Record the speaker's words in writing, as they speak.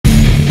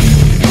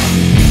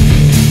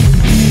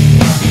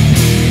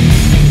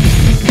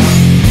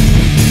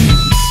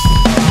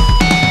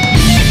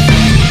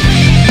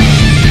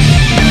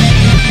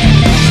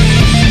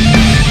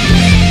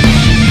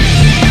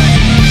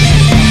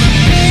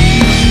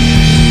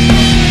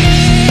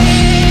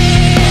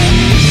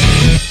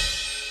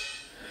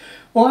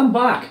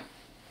I'm back,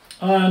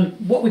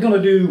 and what we're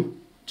going to do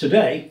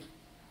today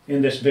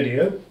in this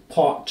video,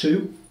 part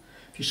 2.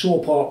 If you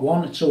saw part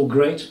 1, it's all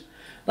great.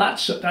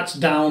 That's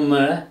down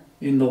there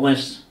in the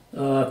list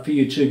for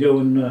you to go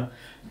and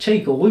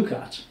take a look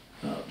at.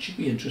 It should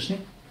be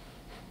interesting.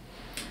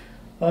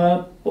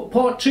 But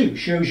part 2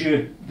 shows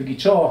you the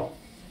guitar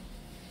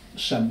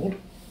assembled.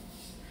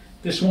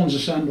 This one's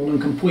assembled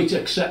and complete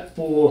except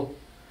for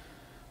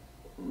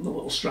the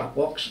little strap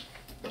box,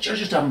 which I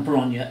just haven't put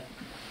on yet.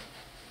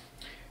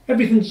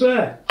 Everything's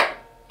there.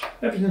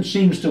 Everything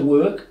seems to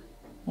work.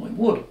 Well, it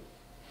would.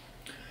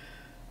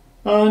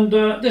 And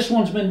this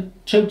one's been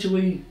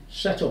totally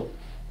set up.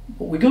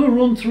 But we're going to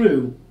run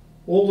through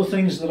all the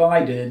things that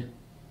I did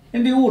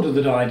in the order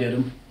that I did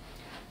them,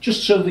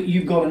 just so that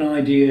you've got an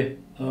idea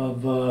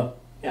of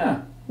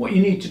what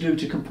you need to do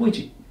to complete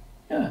it.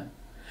 Yeah,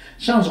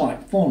 sounds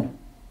like fun.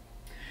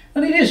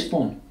 And it is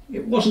fun.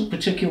 It wasn't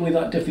particularly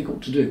that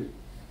difficult to do.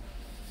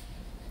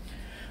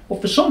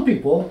 But for some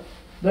people,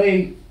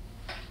 they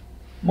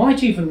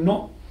might even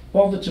not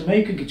bother to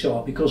make a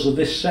guitar because of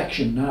this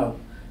section now.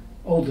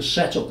 Oh, the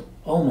setup.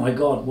 Oh my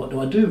God, what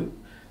do I do?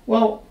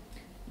 Well,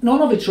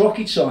 none of it's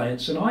rocket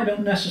science, and I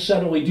don't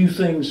necessarily do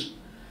things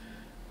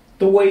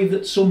the way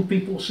that some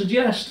people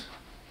suggest,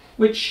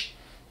 which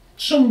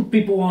some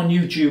people on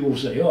YouTube will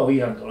say, oh,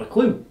 you haven't got a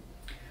clue.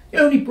 The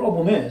only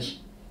problem is,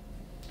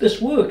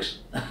 this works,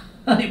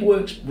 and it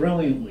works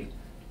brilliantly.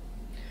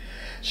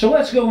 So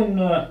let's go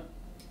and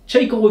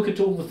take a look at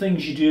all the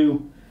things you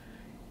do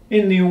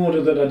in the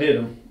order that I did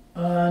them,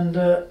 and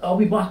I'll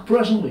be back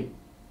presently.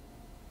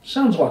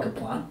 Sounds like a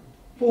plan.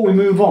 Before we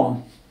move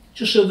on,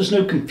 just so there's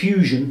no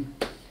confusion,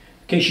 in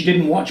case you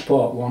didn't watch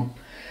part 1,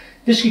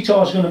 this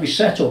guitar is going to be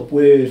set up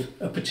with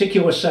a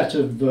particular set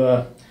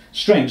of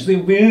strings.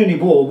 They'll be any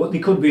ball, but they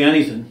could be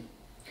anything.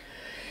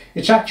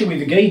 It's actually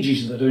the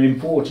gauges that are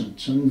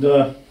important,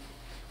 and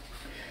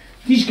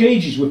these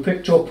gauges were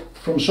picked up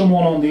from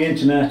someone on the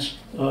internet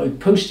who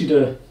posted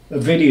a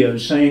video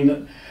saying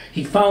that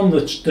he found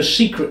the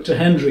secret to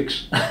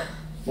Hendrix.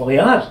 Well, he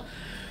had.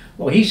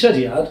 Well, he said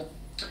he had.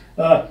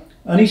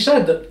 And he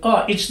said that,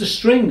 it's the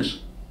strings.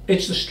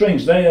 It's the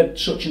strings. They are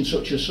such and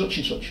such or such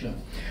and such.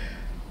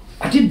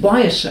 I did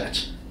buy a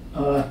set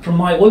from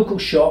my local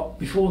shop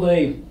before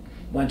they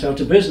went out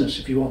of business,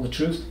 if you want the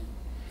truth.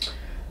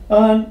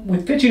 And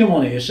we're fitting them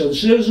on here, so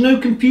there's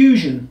no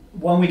confusion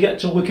when we get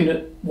to looking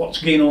at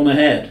what's going on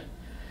ahead.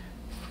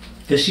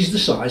 This is the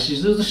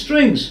sizes of the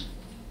strings.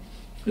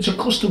 It's a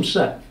custom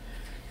set.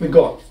 We've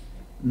got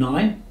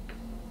 9,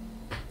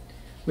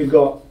 we've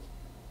got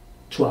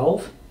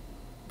 12,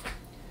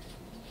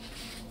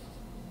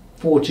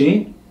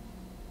 14,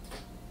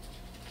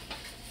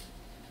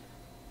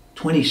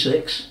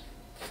 26,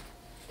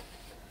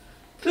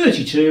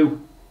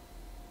 32,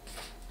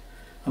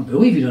 and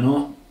believe it or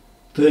not,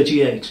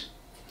 38.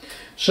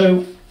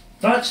 So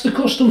that's the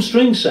custom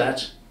string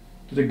set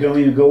that are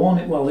going to go on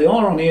it. Well, they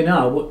are on here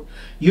now, but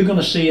you're going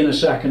to see in a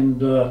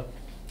second, all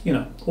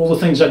the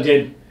things I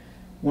did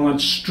when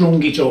I'd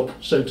strung it up,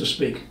 so to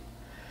speak.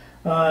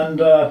 And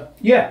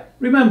yeah,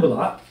 remember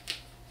that.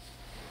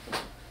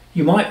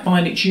 You might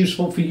find it's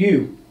useful for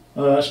you,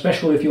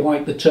 especially if you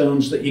like the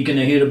tones that you're going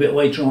to hear a bit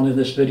later on in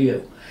this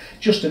video.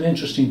 Just an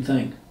interesting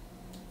thing.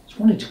 Just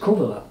wanted to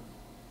cover that.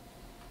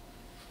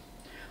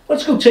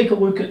 Let's go take a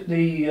look at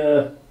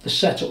the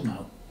setup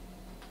now.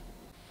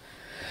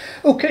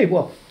 Okay,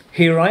 well,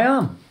 here I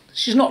am.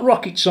 This is not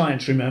rocket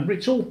science, remember.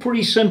 It's all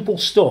pretty simple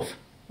stuff,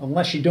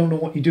 unless you don't know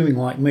what you're doing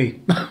like me.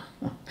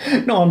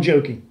 No, I'm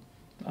joking.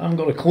 I haven't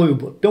got a clue,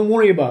 but don't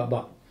worry about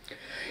that.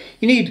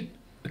 You need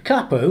a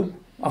capo.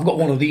 I've got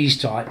one of these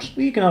types,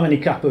 but you can have any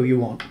capo you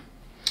want.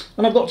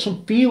 And I've got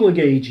some feeler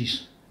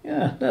gauges.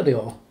 Yeah, there they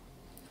are.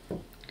 And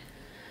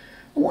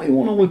what you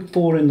want to look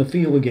for in the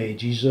feeler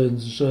gauges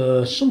is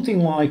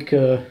something like,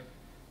 let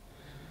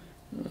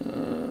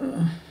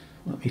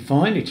me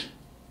find it.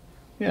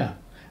 Yeah,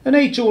 an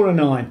 8 or a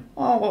 9.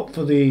 I'll opt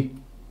for the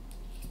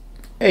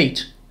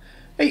 8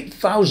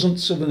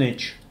 thousandths of an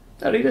inch.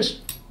 There it is.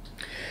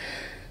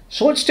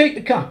 So let's take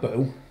the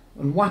capo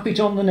and whap it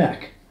on the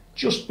neck,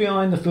 just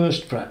behind the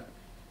first fret,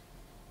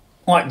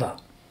 like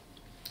that.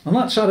 And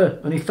that's had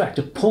an effect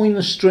of pulling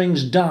the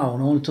strings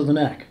down onto the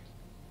neck,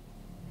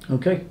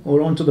 okay,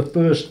 or onto the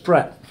first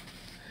fret,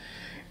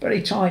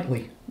 very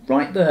tightly,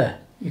 right there.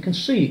 You can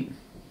see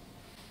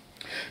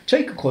it.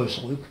 Take a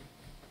closer look,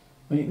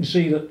 and you can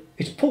see that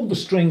it's pulled the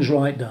strings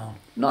right down,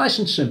 nice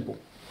and simple.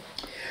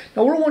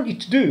 Now what I want you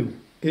to do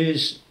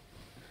is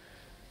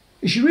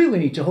you really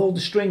need to hold the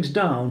strings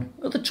down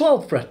at the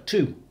 12th fret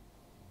too,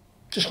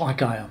 just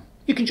like I am.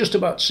 You can just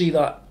about see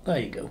that. There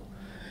you go.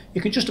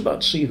 You can just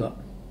about see that.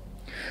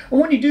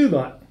 And when you do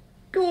that,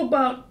 go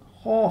about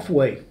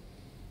halfway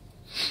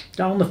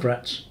down the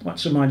frets.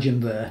 Let's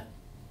imagine there.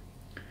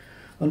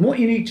 And what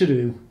you need to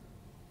do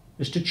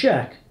is to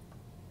check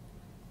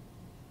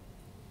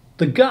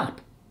the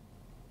gap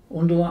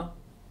under that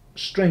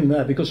string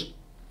there, because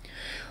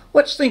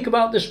let's think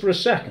about this for a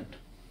second.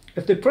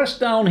 If they press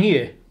down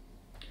here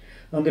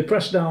and they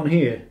press down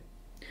here,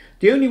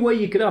 The only way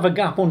you could have a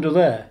gap under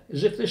there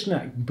is if this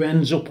neck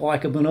bends up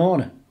like a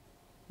banana,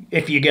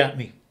 if you get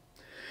me.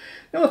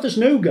 Now if there's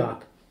no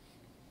gap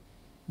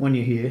when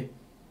you're here,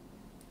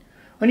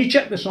 and you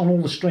check this on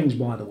all the strings,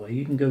 by the way,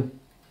 you can go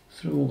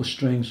through all the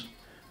strings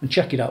and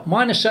check it out.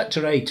 Mine is set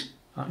to 8,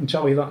 I can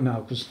tell you that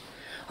now, because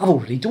I've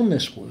already done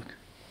this work.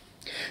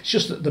 It's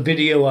just that the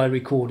video I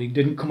recorded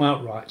didn't come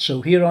out right,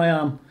 so here I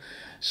am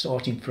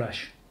starting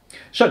fresh.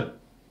 So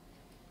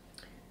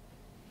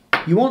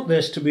you want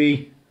this to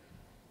be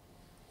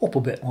up a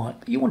bit like,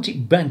 you want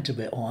it bent a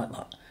bit like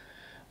that.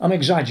 I'm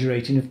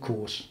exaggerating, of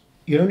course.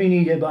 You only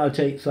need about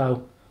 1/8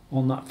 thou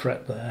on that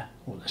fret there,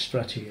 or this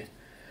fret here,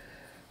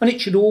 and it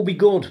should all be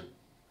good.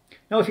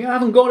 Now if you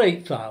haven't got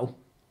 1/8 thou,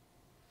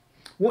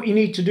 what you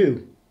need to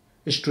do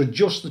is to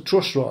adjust the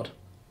truss rod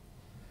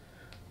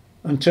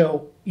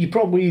until you're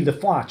probably either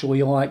flat or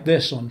you're like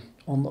this on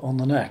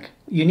the neck.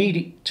 You need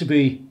it to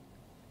be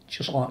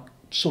just like,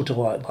 sort of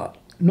like that.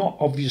 Not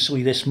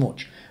obviously this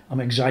much. I'm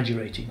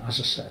exaggerating, as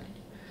I said.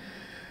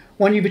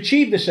 When you've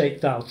achieved this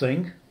 1/8 thou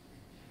thing,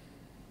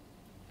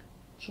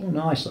 it's all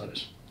nice, that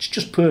is. It's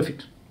just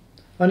perfect.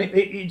 And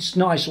it's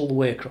nice all the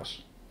way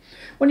across.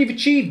 When you've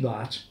achieved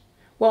that,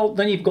 well,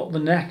 then you've got the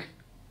neck.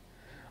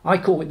 I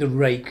call it the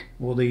rake,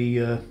 or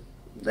the...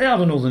 they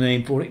have another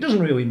name for it. It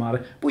doesn't really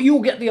matter. But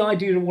you'll get the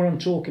idea of what I'm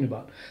talking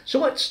about. So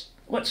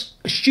let's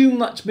assume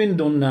that's been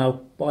done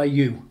now by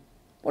you.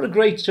 What a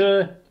great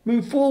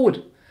move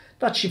forward.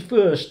 That's your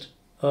first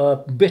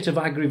bit of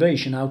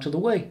aggravation out of the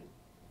way.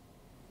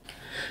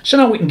 So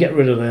now we can get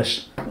rid of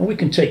this, and we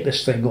can take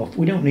this thing off.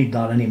 We don't need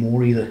that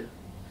anymore either.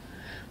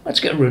 Let's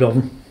get rid of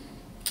them.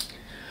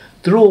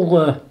 They're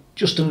all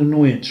just an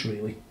annoyance,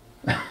 really.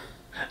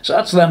 So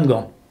that's them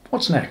gone.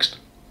 What's next?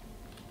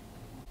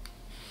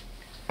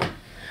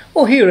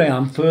 Well, here I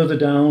am further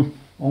down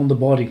on the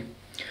body,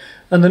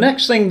 and the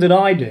next thing that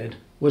I did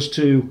was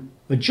to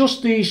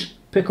adjust these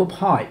pickup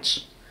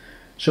heights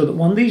so that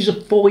when these are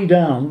fully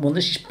down, when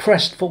this is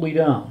pressed fully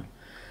down,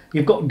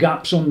 you've got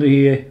gaps under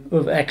here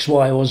of X,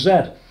 Y or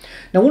Z.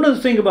 Now one of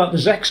the things about the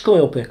Zex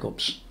coil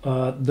pickups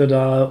that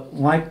I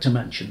like to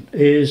mention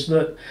is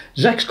that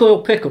Zex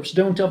coil pickups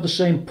don't have the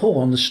same pull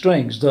on the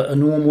strings that a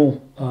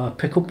normal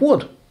pickup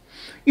would.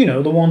 You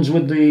know, the ones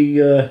with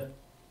the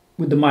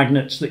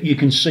magnets that you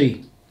can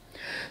see.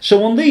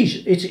 So on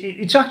these,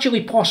 it's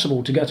actually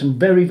possible to get them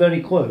very,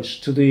 very close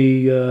to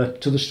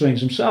the strings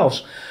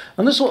themselves.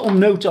 And this little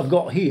note I've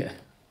got here,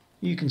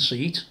 you can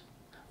see it.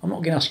 I'm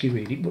not going to ask you to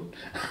read it,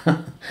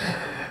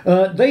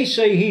 but they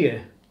say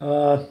here,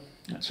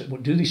 that's it,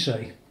 what do they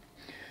say?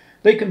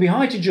 They can be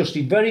height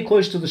adjusted very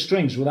close to the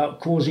strings without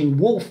causing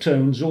wolf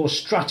tones or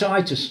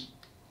stratitis.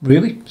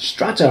 Really?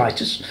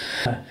 Stratitis?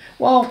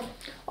 Well,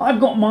 I've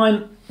got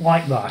mine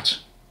like that,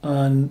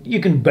 and you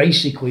can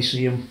basically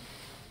see them,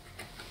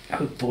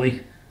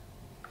 hopefully,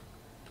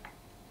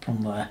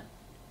 from there.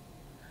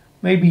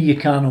 Maybe you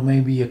can or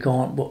maybe you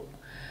can't, but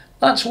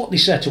that's what they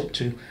set up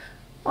to.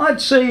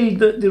 I'd say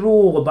that they're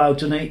all about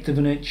 1/8 of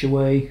an inch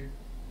away,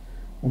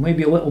 or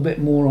maybe a little bit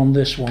more on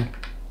this one,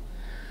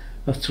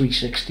 of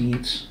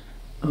 3/16.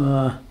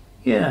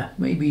 Yeah,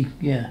 maybe,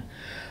 yeah.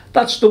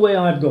 That's the way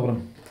I've got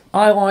them.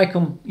 I like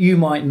them, you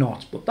might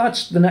not, but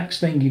that's the next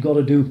thing you got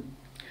to do.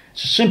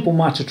 It's a simple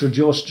matter to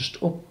adjust,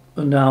 just up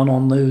and down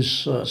on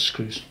those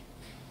screws.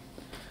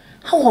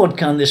 How hard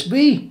can this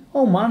be?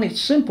 Oh man, it's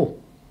simple.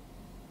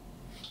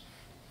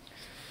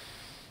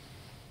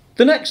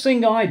 The next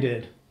thing I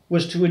did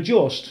was to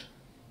adjust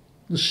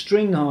the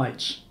string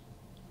heights.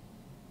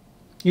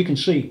 You can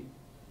see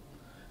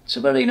it's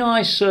a very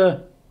nice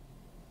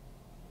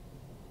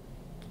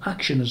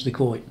action, as they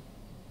call it.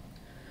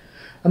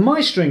 And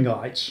my string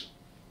heights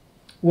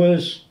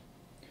was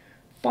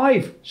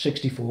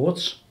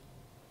 5/64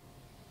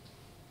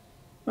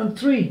 and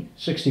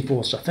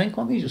 3/64, I think.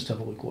 Let me just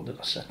have a look. What did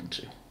I set them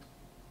to?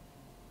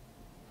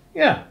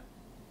 Yeah,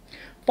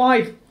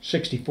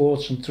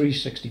 5/64 and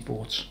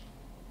 3/64.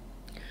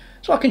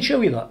 So I can show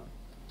you that.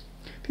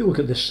 If you look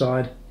at this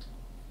side,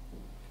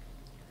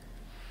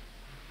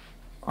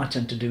 I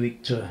tend to do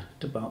it to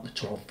about the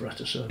 12th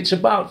fret or so. It's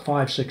about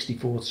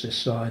 5/64 this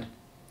side.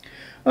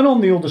 And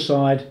on the other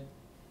side,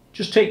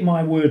 just take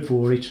my word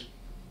for it,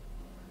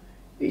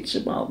 it's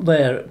about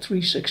there at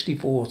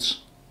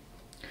 3/64.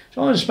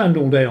 So I'm going to spend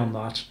all day on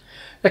that,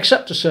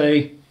 except to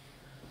say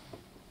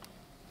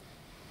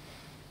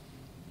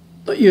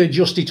that you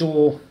adjust it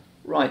all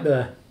right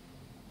there.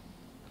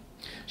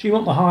 So you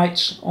want the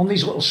heights on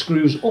these little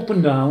screws up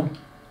and down.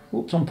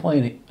 Whoops, I'm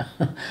playing it.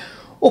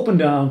 Up and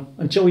down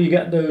until you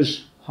get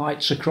those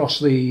heights across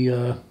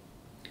the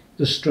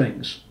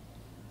strings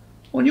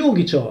on your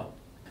guitar.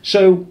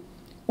 So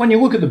when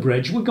you look at the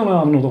bridge, we're going to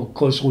have another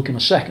closer look in a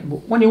second,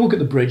 but when you look at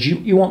the bridge,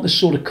 you want this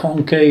sort of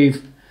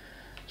concave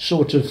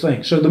sort of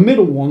thing. So the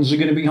middle ones are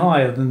going to be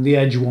higher than the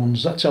edge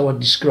ones. That's how I'd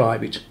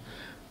describe it.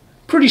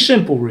 Pretty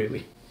simple,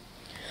 really.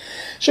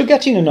 So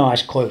getting a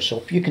nice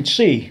close-up, you can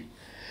see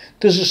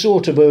there's a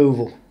sort of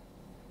oval,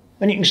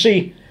 and you can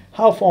see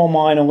how far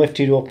mine are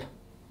lifted up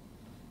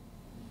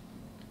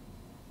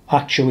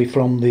actually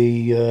from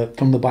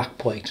the back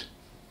plate.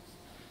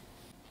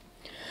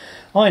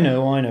 I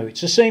know,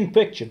 it's the same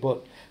picture,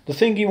 but the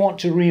thing you want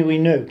to really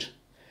note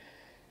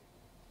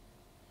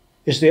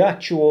is the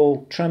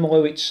actual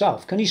tremolo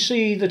itself. Can you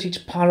see that it's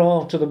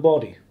parallel to the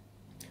body?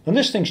 And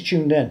this thing's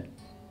tuned in.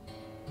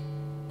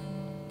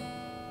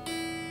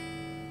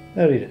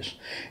 There it is.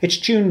 It's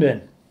tuned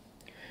in.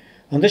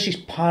 And this is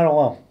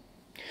parallel.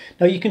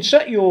 Now you can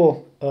set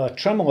your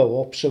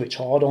tremolo up so it's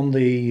hard on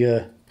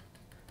the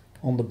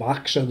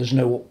back, so there's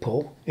no up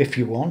pull if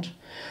you want.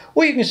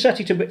 Or you can set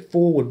it a bit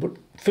forward, but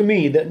for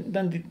me,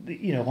 then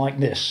you know, like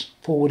this,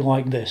 forward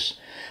like this.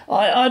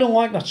 I don't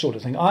like that sort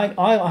of thing. I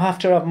have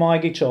to have my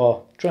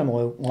guitar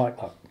tremolo like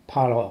that,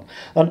 parallel.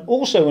 And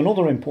also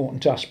another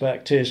important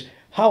aspect is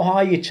how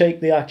high you take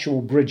the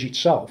actual bridge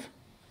itself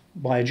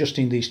by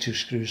adjusting these two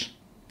screws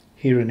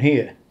here and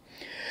here.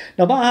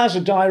 Now that has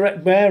a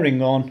direct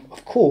bearing on,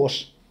 of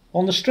course,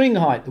 on the string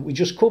height that we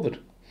just covered.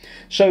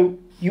 So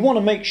you want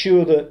to make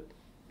sure that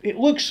it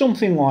looks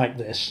something like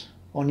this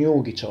on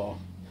your guitar,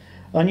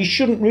 and you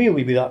shouldn't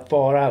really be that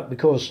far out,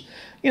 because,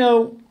 you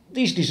know,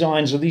 these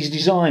designs are these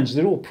designs,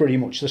 they're all pretty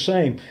much the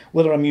same.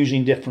 Whether I'm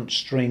using different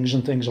strings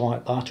and things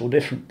like that, or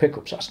different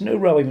pickups, that's no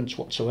relevance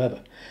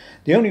whatsoever.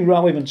 The only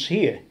relevance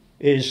here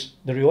is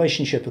the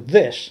relationship of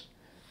this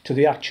to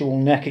the actual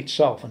neck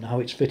itself and how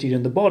it's fitted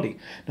in the body.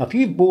 Now if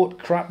you've bought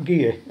crap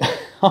gear,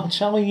 I'm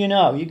telling you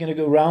now, you're going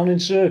to go round in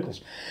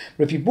circles.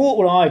 But if you bought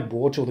what I've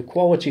bought, or the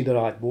quality that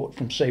I've bought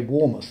from, say,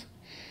 Warmouth,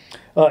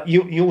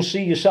 you'll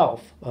see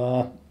yourself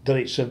that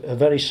it's a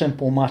very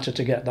simple matter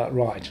to get that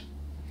right.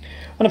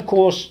 And of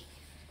course,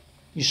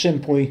 you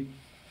simply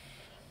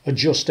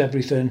adjust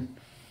everything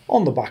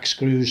on the back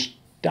screws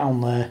down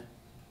there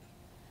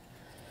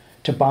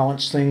to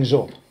balance things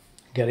up,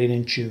 get it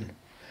in tune.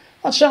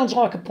 That sounds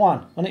like a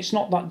plan, and it's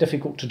not that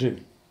difficult to do.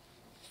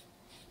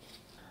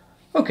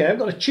 Okay, I've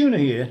got a tuner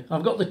here.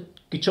 I've got the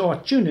guitar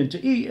tuned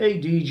into E, A,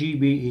 D, G,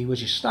 B, E,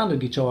 which is standard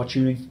guitar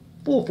tuning,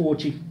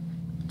 440.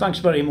 Thanks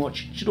very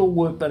much. It should all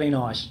work very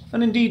nice.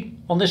 And indeed,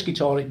 on this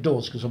guitar it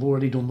does, because I've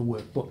already done the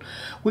work. But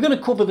we're going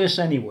to cover this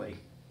anyway.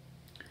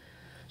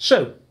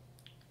 So,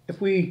 if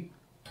we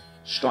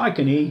strike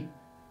an E,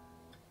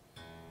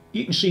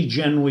 you can see,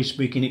 generally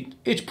speaking,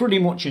 it's pretty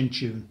much in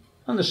tune.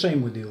 And the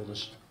same with the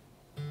others.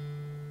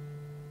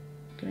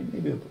 Okay,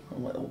 maybe I'll put a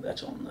little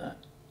bit on there.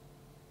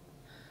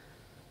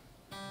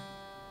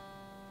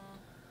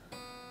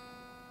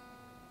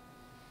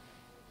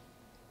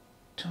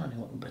 Tiny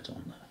little bit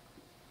on there.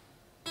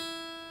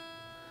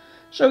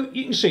 So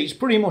you can see it's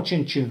pretty much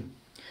in tune.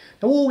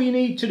 Now all you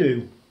need to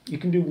do, you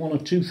can do one or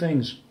two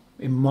things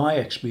in my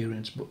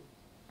experience, but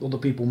other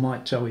people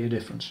might tell you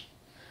different.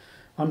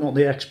 I'm not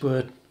the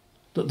expert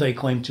that they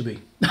claim to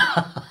be.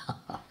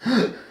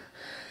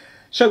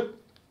 So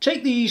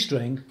take the E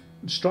string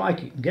and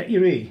strike it and get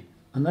your E,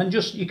 and then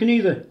just, you can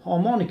either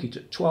harmonic it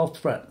at 12th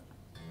fret,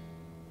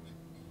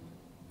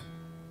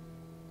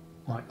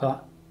 like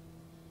that,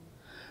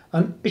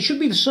 and it should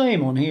be the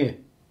same on here,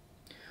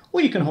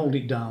 or you can hold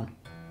it down.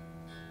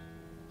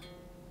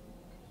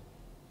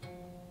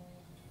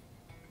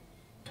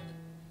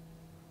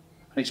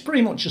 It's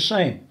pretty much the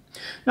same.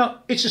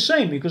 Now it's the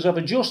same because I've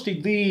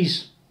adjusted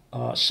these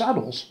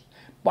saddles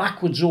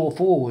backwards or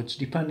forwards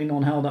depending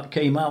on how that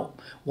came out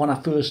when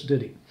I first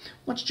did it.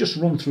 Let's just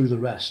run through the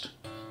rest.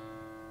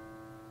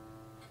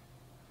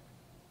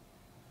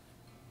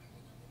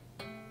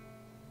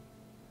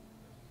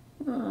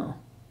 Oh,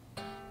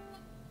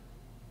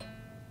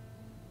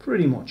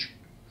 pretty much.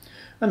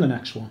 And the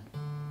next one.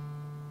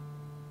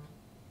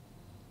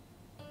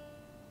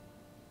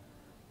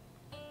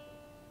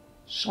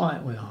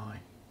 Slightly high.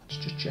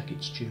 Let's just check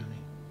its tuning.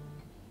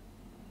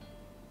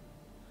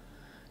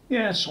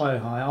 Yeah, slightly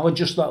high. I'll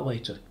adjust that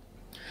later.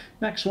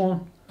 Next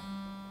one.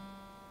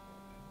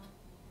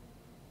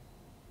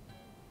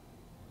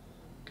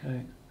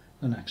 Okay,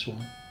 the next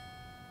one.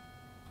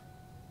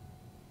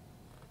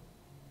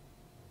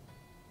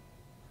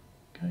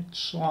 Okay,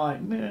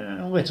 slight,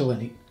 a little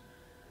in it.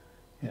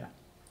 Yeah.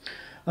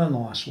 And the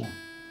last one.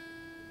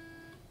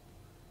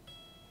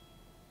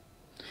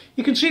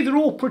 You can see they're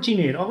all pretty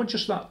near. I'll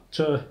adjust that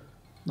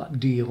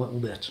D a little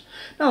bit.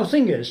 Now the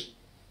thing is,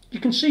 you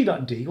can see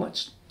that D.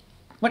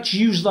 Let's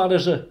use that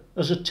as a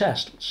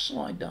test. Let's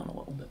slide down a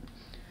little bit.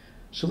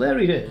 So there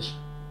it is.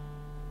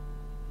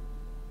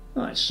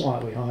 Well, it's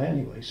slightly high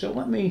anyway. So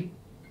let me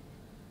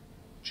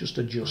just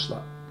adjust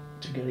that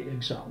to get it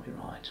exactly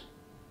right.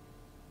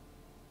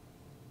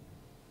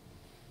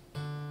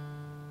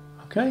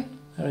 Okay,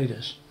 there it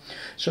is.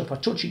 So if I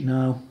touch it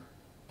now,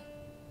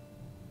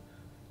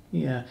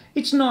 yeah,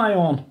 it's nigh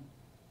on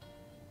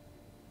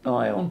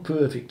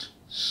perfect.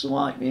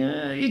 Slightly,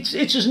 yeah,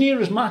 it's as near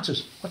as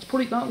matters. Let's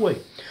put it that way.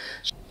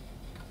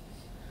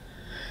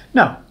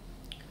 Now,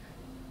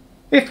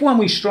 if when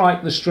we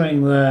strike the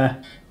string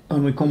there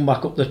and we come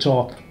back up the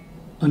top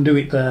and do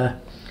it there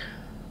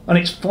and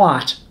it's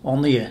flat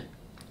on the ear,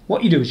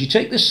 what you do is you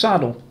take this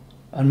saddle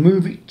and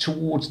move it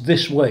towards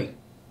this way,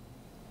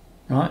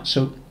 right?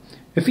 So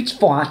if it's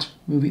flat,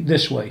 move it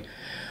this way,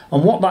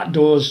 and what that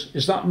does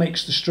is that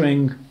makes the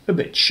string a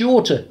bit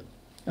shorter,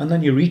 and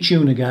then you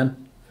retune again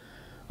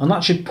and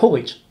that should pull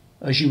it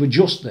as you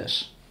adjust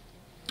this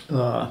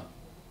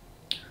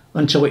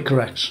until it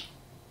corrects,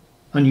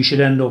 and you should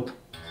end up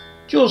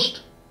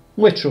just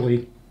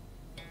literally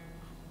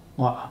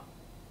like that.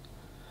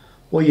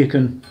 Or you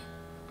can,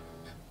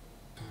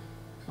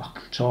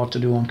 it's hard to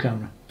do on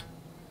camera,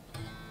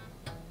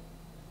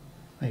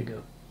 there you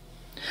go.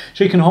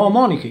 So you can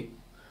harmonic it,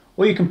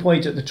 or you can play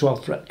it at the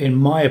 12th fret. In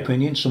my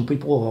opinion, some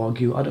people will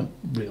argue, I don't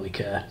really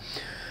care.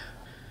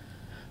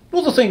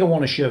 Another thing I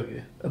want to show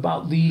you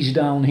about these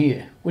down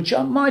here, which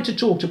I might have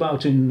talked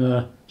about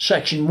in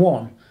section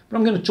 1, but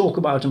I'm going to talk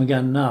about them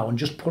again now and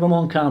just put them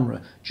on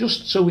camera,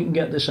 just so we can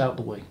get this out of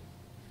the way.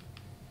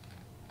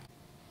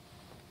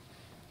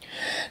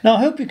 Now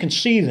I hope you can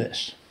see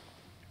this.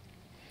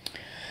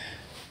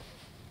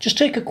 Just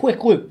take a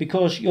quick look,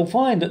 because you'll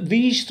find that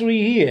these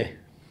three here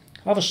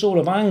have a sort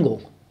of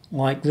angle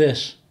like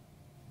this.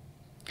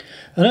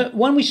 And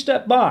when we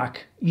step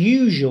back,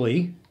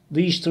 usually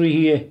these three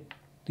here,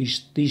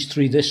 these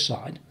three this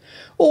side,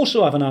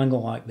 also have an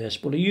angle like this,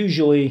 but are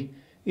usually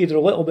either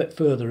a little bit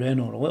further in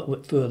or a little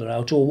bit further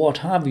out, or what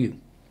have you.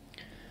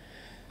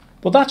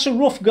 But that's a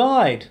rough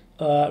guide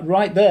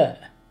right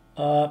there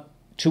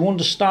to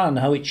understand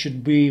how it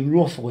should be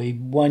roughly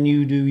when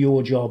you do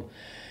your job,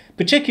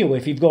 particularly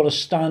if you've got a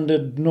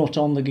standard nut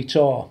on the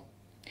guitar.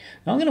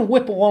 Now I'm going to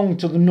whip along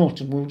to the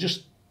nut and we'll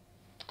just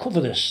cover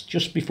this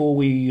just before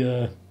we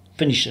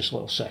finish this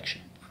little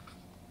section.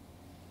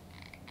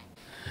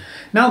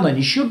 Now then,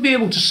 you should be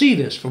able to see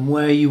this from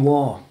where you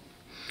are.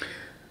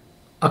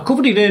 I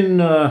covered it in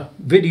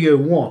video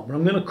 1, but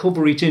I'm going to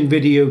cover it in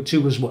video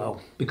 2 as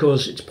well,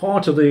 because it's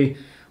part of the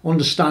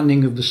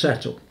understanding of the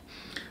setup.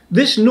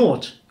 This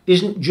nut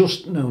isn't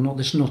just, no, not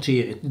this nut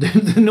here,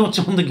 the nut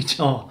on the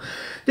guitar.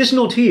 This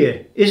nut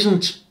here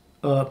isn't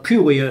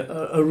purely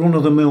a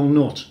run-of-the-mill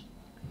nut.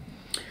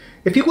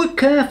 If you look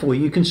carefully,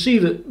 you can see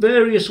that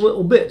various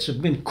little bits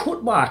have been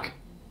cut back.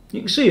 You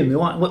can see them, they're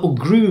like little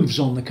grooves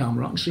on the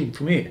camera. I can see them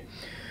from here.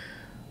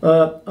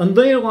 And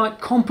they're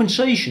like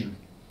compensation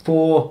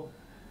for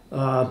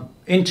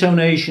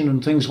intonation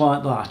and things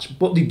like that.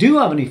 But they do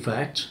have an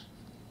effect.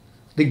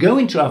 They're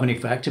going to have an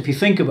effect, if you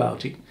think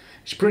about it.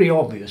 It's pretty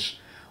obvious,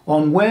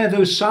 on where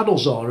those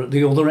saddles are at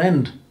the other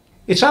end.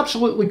 It's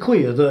absolutely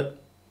clear that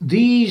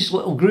these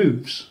little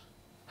grooves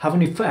have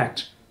an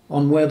effect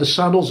on where the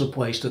saddles are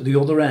placed at the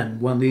other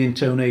end when the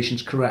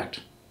intonation's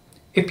correct.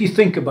 If you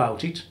think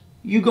about it,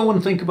 you go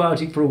and think about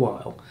it for a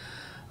while,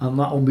 and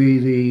that'll be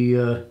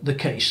the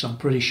case, I'm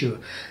pretty sure.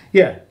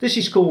 Yeah, this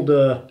is called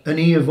an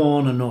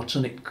ear-Varner nut,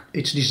 and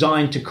it's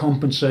designed to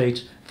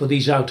compensate for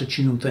these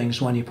out-of-tune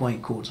things when you're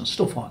playing chords and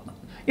stuff like that.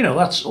 You know,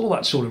 that's all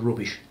that sort of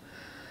rubbish.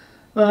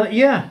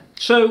 Yeah,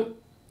 so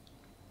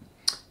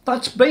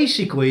that's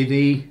basically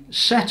the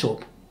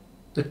setup,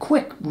 the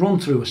quick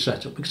run-through of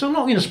setup, because I'm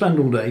not going to spend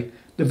all day.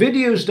 The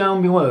video's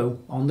down below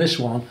on this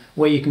one,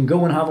 where you can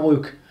go and have a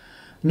look,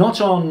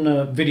 not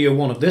on video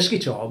 1 of this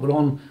guitar, but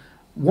on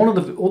one of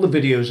the other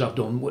videos I've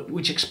done,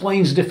 which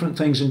explains different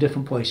things in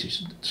different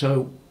places.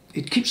 So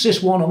it keeps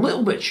this one a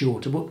little bit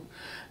shorter, but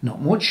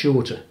not much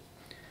shorter.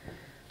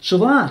 So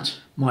that,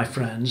 my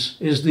friends,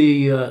 is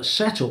the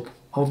setup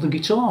of the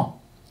guitar,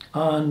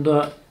 and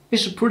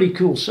it's a pretty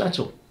cool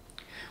setup.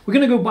 We're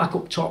going to go back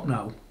up top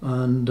now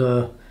and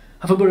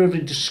have a bit of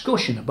a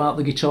discussion about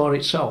the guitar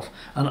itself,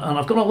 and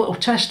I've got a little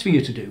test for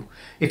you to do.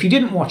 If you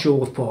didn't watch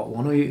all of part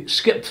 1, or you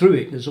skipped through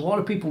it, there's a lot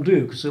of people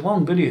do because they're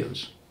long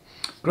videos.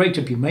 Great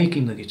if you're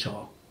making the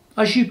guitar,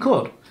 as you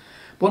could,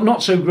 but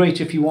not so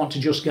great if you want to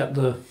just get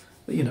the,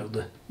 you know,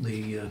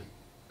 the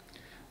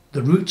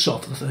roots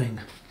off the thing.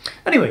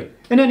 Anyway,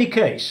 in any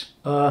case,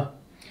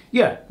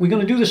 yeah, we're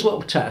going to do this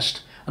little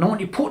test, and I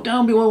want you to put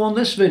down below on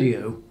this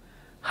video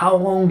how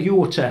long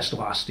your test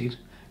lasted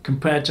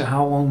compared to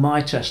how long my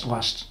test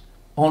lasts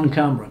on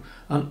camera.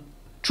 And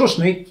trust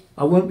me,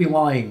 I won't be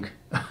lying.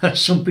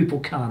 Some people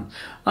can,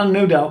 and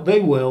no doubt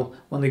they will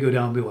when they go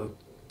down below.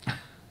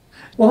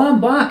 Well,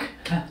 I'm back.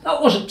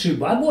 That wasn't too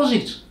bad, was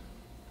it?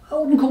 I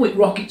wouldn't call it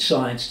rocket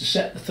science to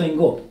set the thing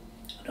up.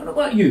 I don't know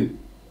about you.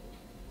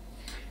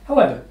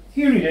 However,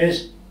 here it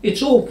is.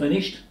 It's all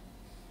finished.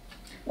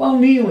 Well,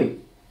 nearly.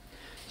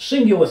 The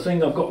singular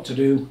thing I've got to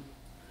do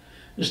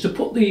is to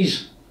put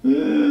these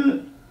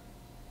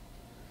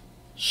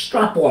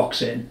strap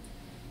locks in.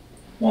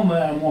 One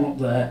there and one up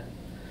there.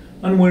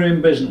 And we're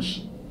in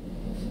business.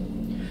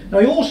 Now,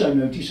 you also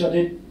notice I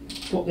did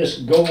put this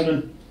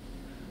golden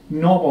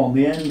knob on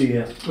the end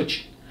here,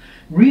 which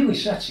really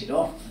sets it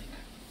off.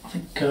 I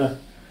think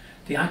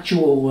the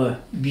actual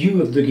view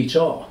of the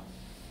guitar,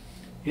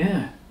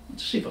 yeah,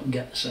 let's see if I can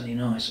get this any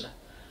nicer.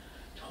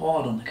 It's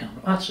hard on the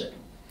camera, that's it.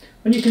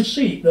 And you can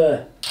see it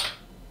there,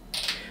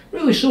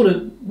 really sort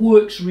of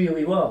works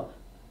really well,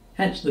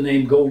 hence the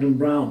name Golden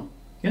Brown.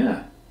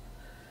 Yeah.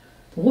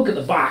 But look at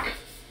the back.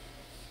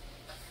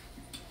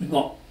 We've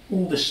got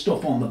all this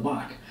stuff on the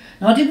back.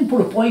 Now, I didn't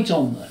put a plate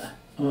on there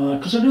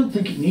because I don't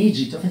think it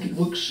needs it. I think it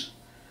looks,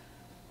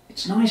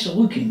 it's nicer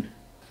looking.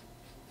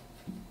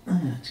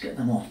 Let's get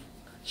them off.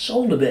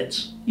 Solder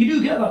bits, you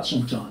do get that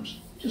sometimes.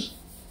 Just,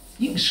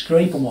 you can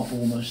scrape them off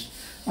almost.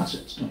 That's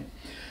it, it's done.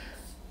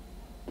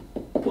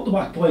 Put the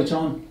back plate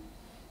on,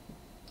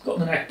 got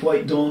the neck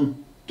plate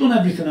done, done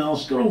everything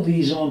else, got all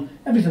these on,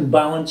 everything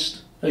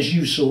balanced as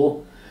you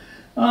saw,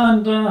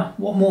 and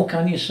what more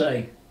can you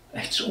say?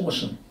 It's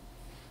awesome.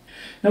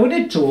 Now, we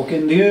did talk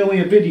in the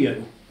earlier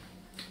video,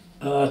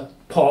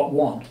 part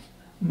 1,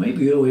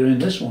 maybe earlier in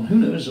this one, who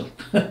knows,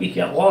 you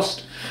get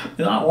lost,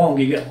 in that long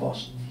you get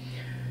lost,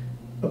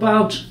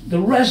 about the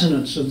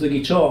resonance of the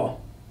guitar.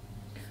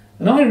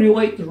 And I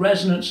relate the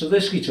resonance of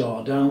this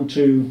guitar down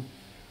to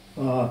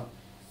the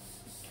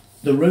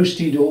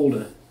roasted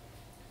alder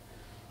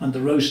and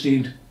the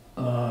roasted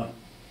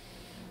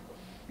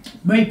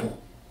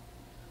maple.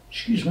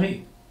 Excuse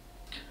me.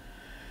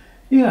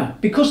 Yeah,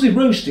 because they're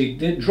roasted,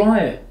 they're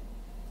drier.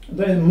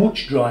 They're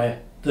much drier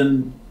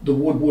than the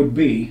wood would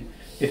be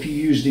if you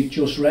used it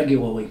just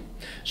regularly.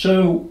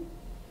 So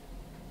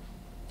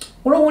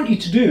what I want you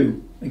to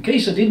do, in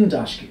case I didn't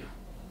ask you,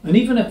 and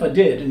even if I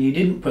did and you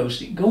didn't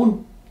post it, go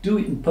and do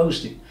it and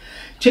post it.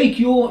 Take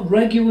your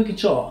regular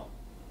guitar,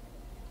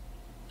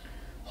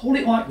 hold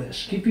it like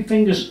this, keep your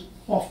fingers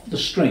off the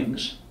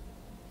strings,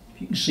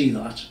 if you can see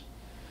that,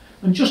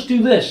 and just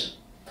do this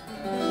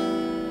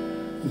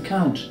and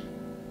count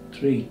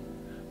 3,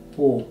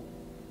 4,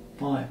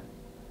 5,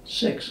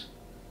 6,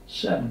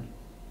 7,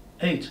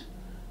 8,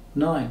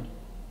 9,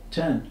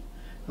 10,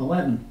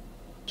 11,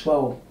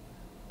 12,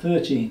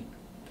 13,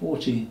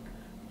 14,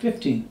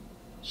 15,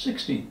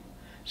 16,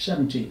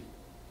 17,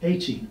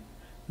 18,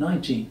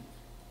 19,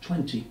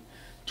 20,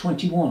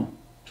 21,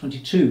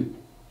 22,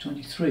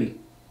 23,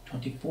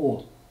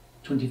 24,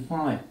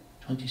 25,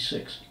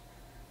 26,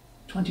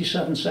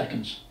 27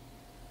 seconds.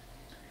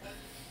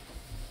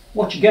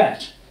 What you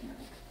get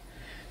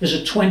is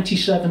a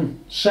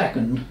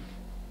 27-second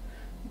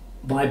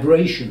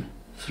vibration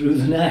through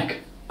the neck.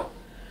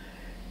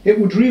 It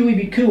would really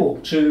be cool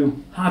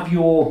to have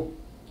your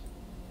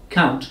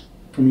count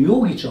from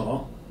your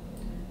guitar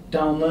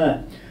down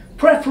there.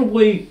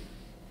 Preferably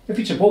if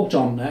it's a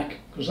bolt-on neck,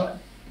 because that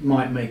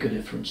might make a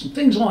difference, and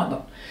things like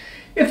that.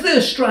 If they're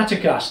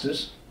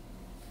Stratocasters,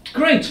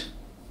 great,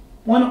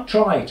 why not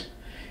try it?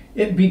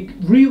 It'd be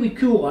really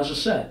cool, as I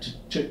said,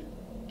 to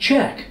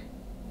check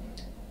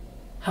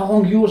how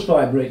long yours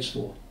vibrates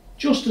for,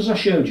 just as I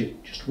showed you.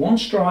 Just one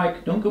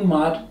strike, don't go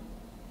mad,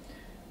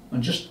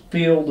 and just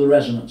feel the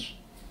resonance.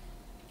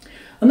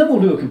 And then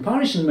we'll do a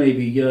comparison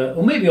maybe,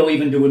 or maybe I'll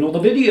even do another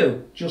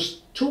video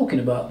just talking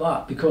about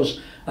that, because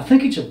I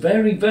think it's a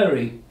very,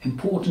 very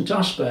important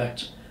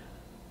aspect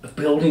of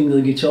building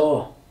the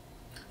guitar,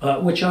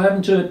 which I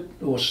haven't heard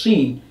or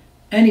seen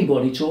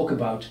anybody talk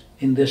about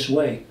in this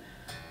way.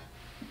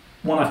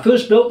 When I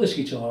first built this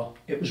guitar,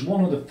 it was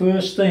one of the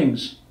first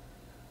things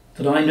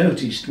that I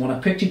noticed when I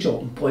picked it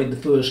up and played the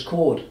first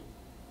chord.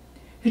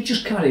 It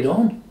just carried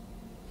on,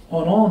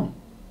 and on.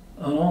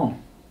 A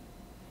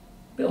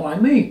bit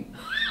like me.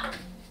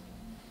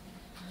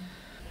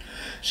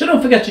 So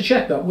don't forget to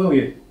check that, will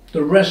you?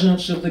 The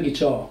resonance of the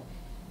guitar.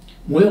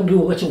 We'll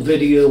do a little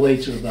video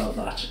later about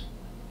that.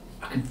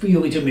 I can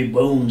feel it in my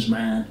bones,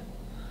 man.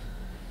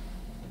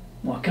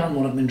 Well, I can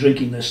when I've been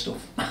drinking this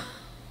stuff.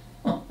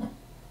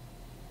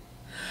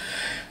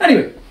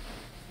 Anyway,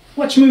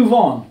 let's move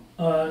on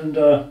and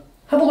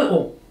have a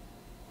little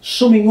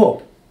summing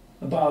up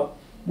about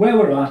where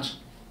we're at,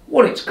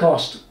 what it's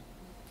cost,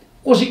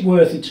 was it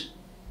worth it,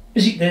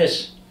 is it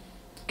this,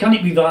 can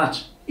it be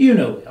that, you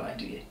know the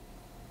idea.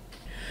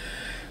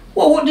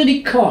 Well, what did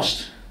it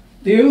cost?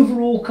 The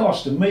overall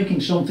cost of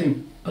making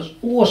something as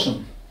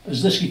awesome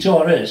as this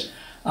guitar is,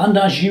 and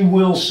as you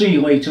will see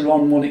later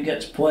on when it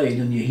gets played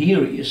and you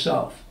hear it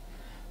yourself,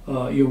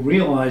 you'll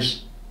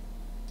realise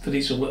that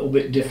it's a little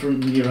bit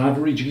different than your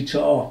average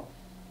guitar.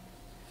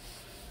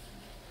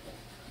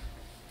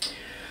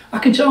 I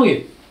can tell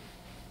you,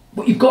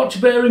 but you've got to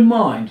bear in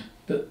mind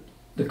that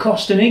the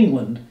cost in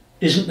England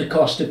isn't the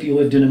cost if you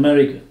lived in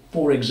America,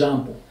 for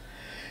example.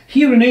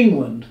 Here in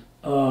England,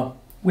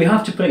 we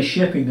have to pay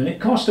shipping, and it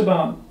cost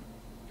about,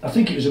 I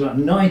think it was about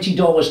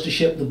 $90 to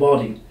ship the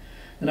body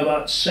and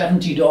about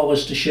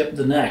 $70 to ship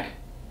the neck.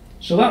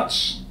 So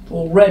that's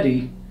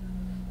already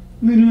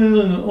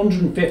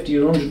 $150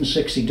 or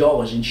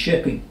 $160 in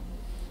shipping.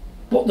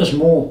 But there's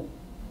more.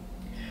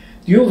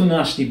 The other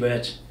nasty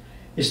bit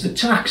is the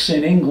tax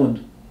in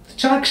England. The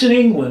tax in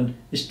England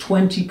is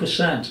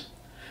 20%.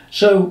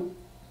 So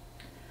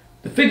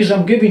the figures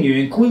I'm giving you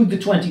include the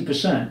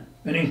 20%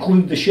 and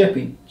include the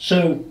shipping.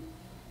 So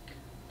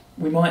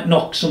we might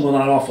knock some of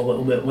that off a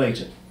little bit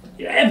later.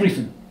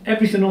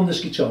 Everything on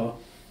this guitar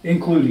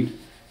included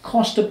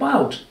cost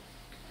about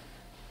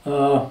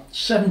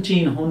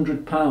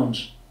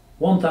 £1,700,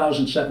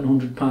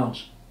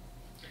 £1,700.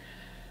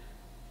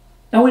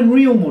 Now in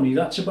real money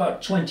that's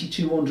about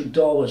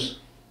 $2,200,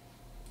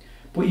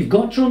 but you've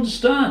got to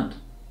understand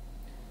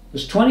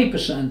there's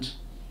 20%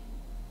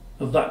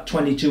 of that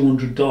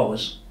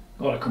 $2,200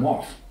 got to come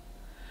off,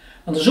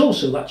 and there's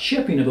also that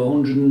shipping of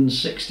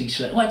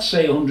 $160, let's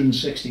say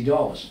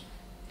 $160.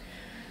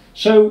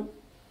 So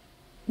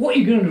what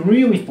you're going to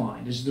really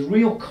find is the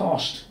real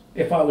cost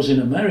if I was in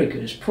America,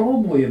 is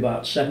probably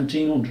about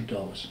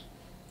 $1,700.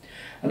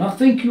 And I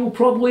think you'll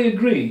probably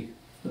agree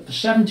that for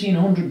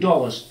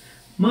 $1,700,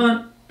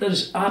 man,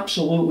 there's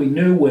absolutely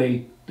no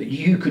way that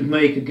you could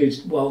make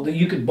that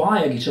you could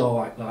buy a guitar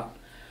like that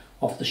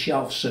off the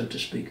shelf, so to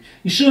speak.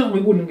 You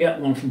certainly wouldn't get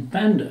one from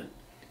Fender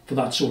for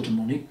that sort of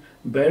money.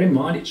 And bear in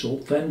mind, it's all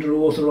Fender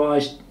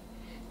authorized,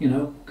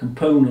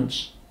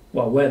 components,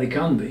 well, where they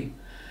can be,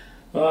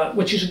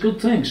 which is a good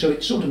thing. So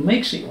it sort of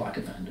makes it like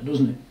a Fender,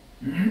 doesn't it?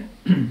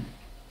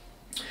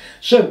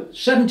 So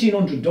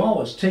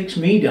 $1,700 takes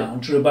me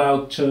down to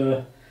about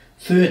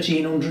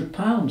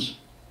 £1,300.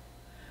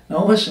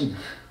 Now listen,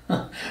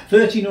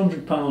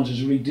 £1,300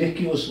 is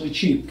ridiculously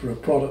cheap for a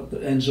product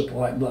that ends up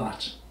like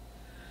that.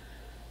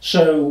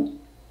 So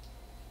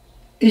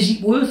is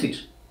it worth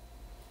it?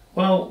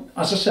 Well,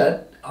 as I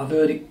said, I've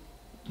heard it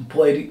and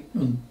played it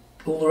and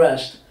all the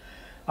rest.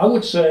 I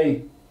would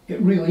say it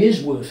really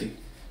is worth it.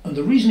 And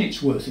the reason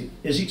it's worth it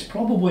is it's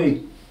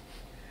probably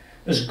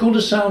as good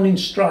a sounding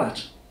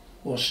Strat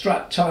or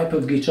Strat type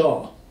of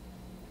guitar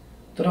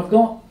that I've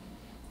got,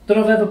 that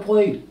I've ever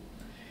played.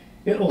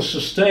 It'll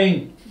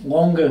sustain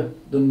longer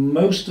than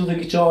most of the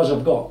guitars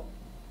I've got.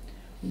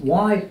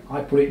 Why?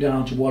 I put it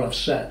down to what I've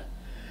said.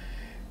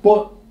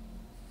 But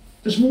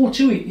there's more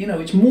to it,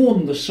 it's more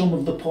than the sum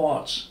of the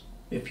parts,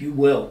 if you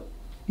will.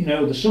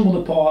 The sum of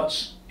the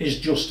parts is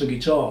just a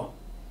guitar.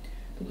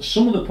 But the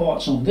sum of the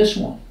parts on this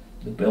one,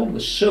 the build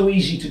was so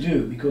easy to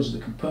do because of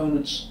the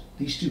components.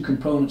 These two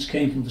components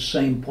came from the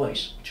same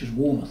place, which was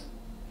Warmouth.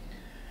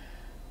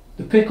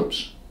 The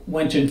pickups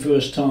went in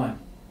first time.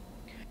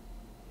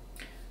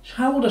 So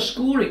how would I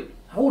score it?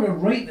 How would I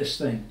rate this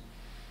thing?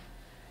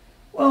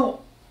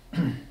 Well,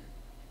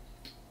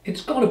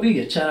 it's got to be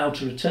a 10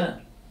 out of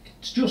 10. It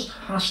just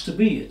has to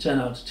be a 10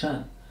 out of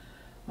 10.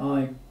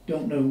 I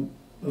don't know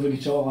of a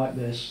guitar like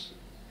this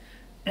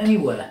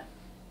anywhere.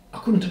 I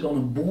couldn't have gone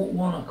and bought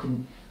one. I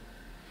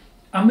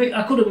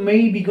could have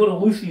maybe got a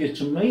luthier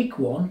to make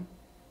one,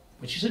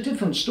 which is a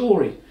different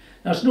story.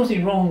 Now, there's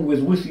nothing wrong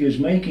with luthiers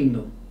making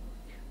them,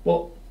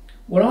 but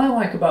what I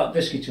like about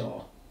this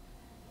guitar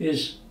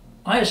is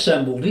I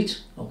assembled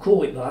it, I'll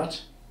call it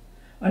that.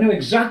 I know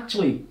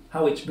exactly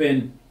how it's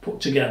been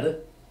put together.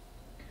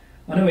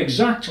 I know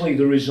exactly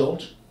the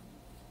result.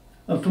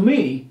 And for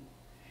me,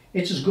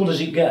 it's as good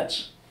as it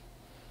gets.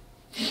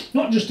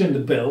 Not just in the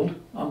build,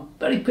 I'm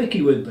very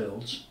picky with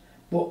builds,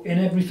 but in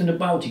everything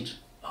about it.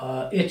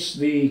 It's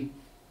the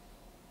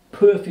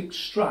perfect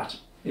Strat,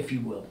 if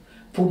you will,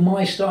 for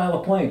my style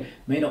of playing.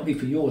 May not be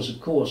for yours,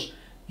 of course.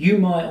 You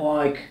might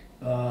like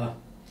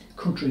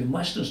country and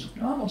western stuff.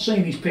 Now, I'm not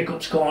saying these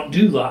pickups can't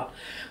do that,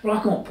 but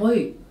I can't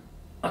play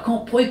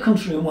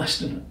country and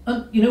western.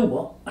 And you know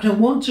what? I don't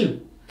want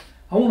to.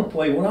 I want to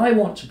play what I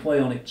want to play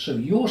on it. So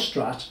your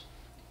Strat,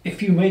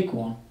 if you make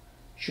one,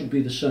 should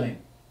be the same.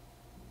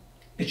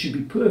 It should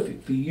be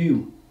perfect for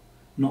you,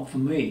 not for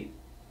me.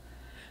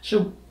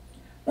 So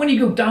when you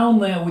go down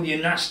there with your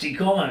nasty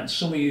comments,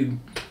 some of you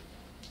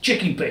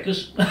chicken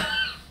pickers,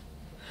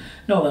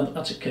 no,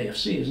 that's a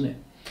KFC, isn't it?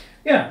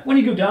 Yeah, when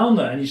you go down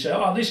there and you say,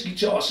 oh, this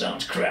guitar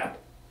sounds crap.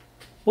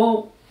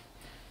 Well,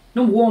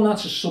 number one,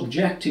 that's a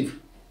subjective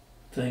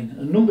thing.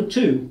 And number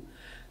two,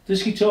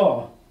 this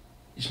guitar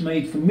is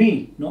made for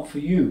me, not for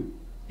you.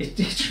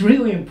 It's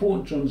really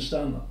important to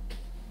understand that.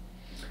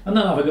 And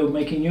then have a go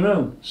making your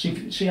own.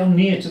 See how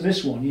near to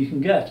this one you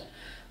can get.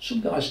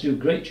 Some guys do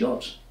great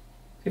jobs.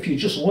 If you're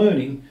just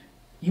learning,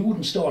 you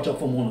wouldn't start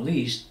off on one of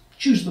these.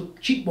 Choose the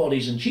cheap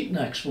bodies and cheap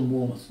necks from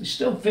Warmouth. They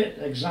still fit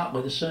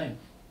exactly the same.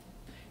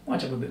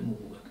 Might have a bit more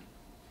work.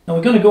 Now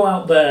we're going to go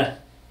out there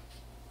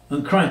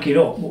and crank it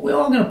up, but we're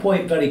all going to play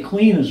it very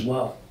clean as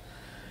well.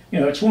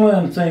 It's one of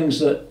them things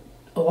that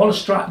a lot of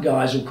Strat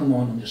guys will come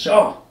on and just say,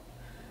 oh,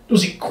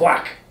 does it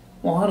quack?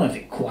 Well, I don't know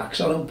if it quacks.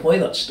 I don't play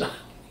that style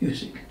of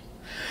music.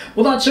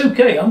 Well, that's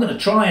okay. I'm going to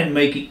try and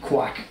make it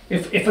quack.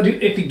 If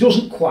it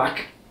doesn't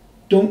quack,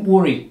 don't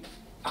worry.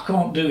 I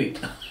can't do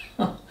it.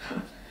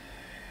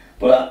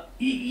 But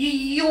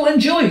you'll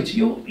enjoy it.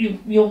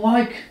 You'll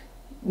like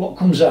what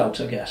comes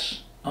out, I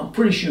guess. I'm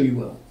pretty sure you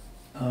will.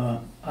 I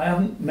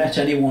haven't met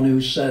anyone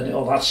who's said,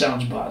 oh, that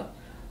sounds bad,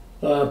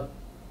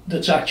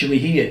 that's actually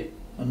here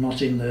and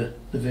not in the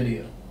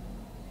video.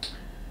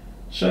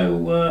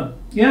 So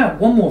yeah,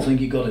 one more thing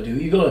you've got to do.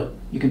 You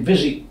can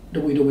visit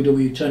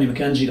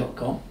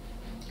www.TonyMckenzie.com.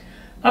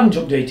 I haven't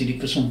updated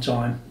it for some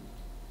time.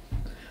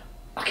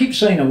 I keep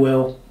saying I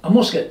will. I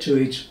must get to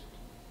it.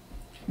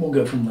 We'll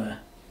go from there.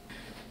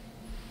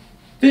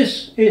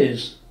 This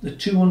is the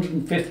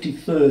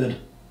 253rd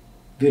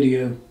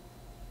video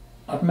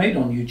I've made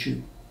on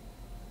YouTube.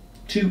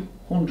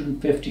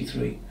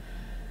 253.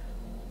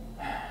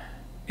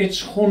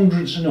 It's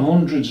hundreds and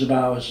hundreds of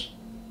hours,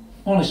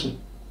 honestly.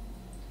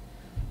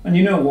 And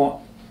you know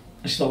what?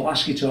 It's the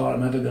last guitar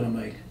I'm ever going to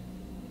make.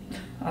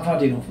 I've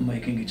had enough of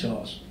making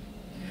guitars.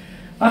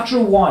 After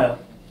a while,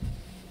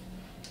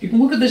 you can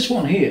look at this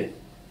one here,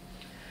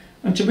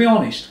 and to be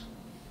honest,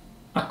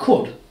 I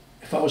could,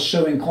 if I was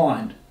so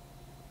inclined,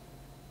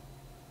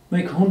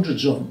 make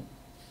hundreds of them.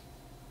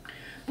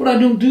 But I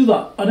don't do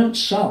that. I don't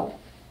sell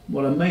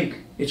what I make.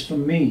 It's for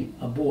me.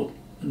 I bought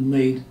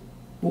the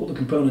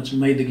components and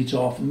made the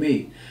guitar for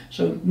me.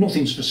 So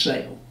nothing's for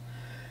sale.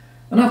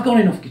 And I've got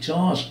enough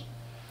guitars.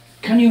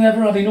 Can you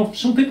ever have enough?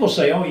 Some people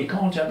say, oh, you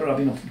can't ever have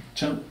enough.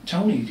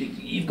 Tony,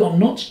 you've gone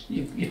nuts.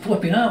 You're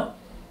flipping out.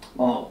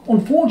 Well,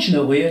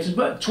 unfortunately, it's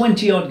about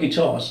 20 odd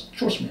guitars.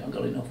 Trust me, I've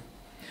got enough.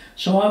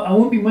 So I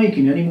won't be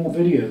making any more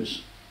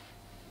videos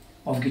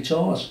of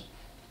guitars.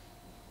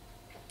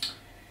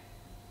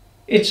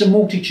 It's a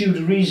multitude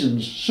of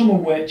reasons, some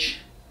of which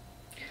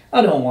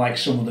I don't like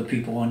some of the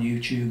people on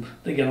YouTube.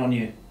 They get on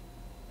your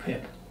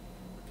pip.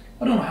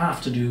 I don't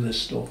have to do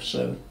this stuff,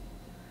 so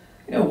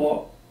you know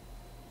what?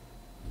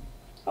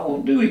 I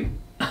won't do it.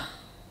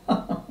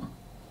 But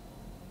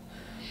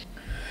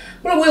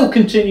I will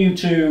continue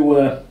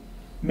to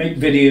make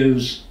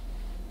videos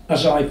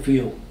as I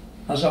feel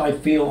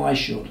I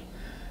should.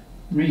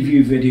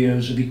 Review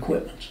videos of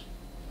equipment.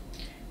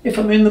 If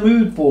I'm in the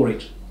mood for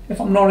it. If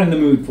I'm not in the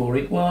mood for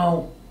it,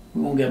 well,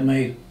 we won't get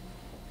made.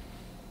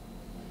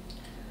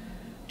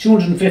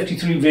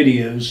 253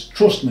 videos,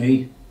 trust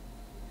me,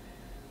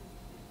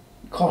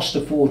 cost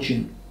a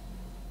fortune.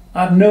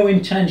 I have no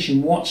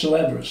intention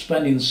whatsoever of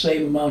spending the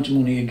same amount of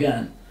money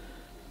again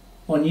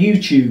on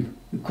YouTube,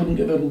 who couldn't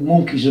give a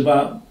monkeys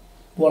about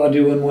what I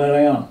do and where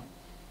I am.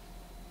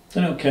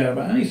 They don't care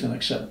about anything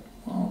except,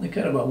 well, they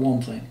care about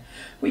one thing,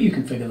 but you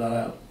can figure that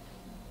out.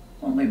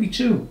 Well, maybe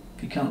two,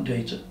 if you count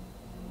data.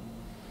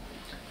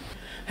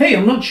 Hey,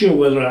 I'm not sure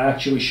whether I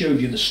actually showed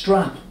you the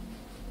strap.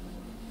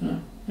 What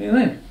do you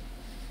think?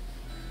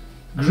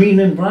 Green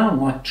and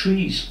brown like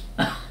trees.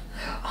 That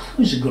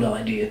was a good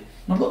idea.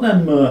 I've got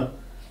them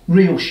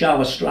real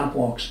shower strap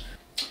locks.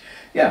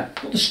 Yeah,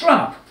 but the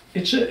strap,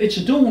 it's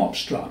a Dunlop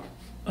strap.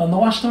 And the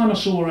last time I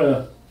saw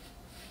a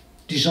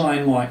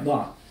design like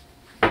that,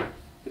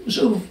 it was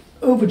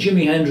over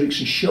Jimi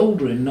Hendrix's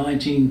shoulder in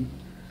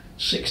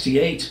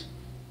 1968.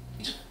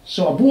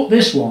 So I bought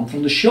this one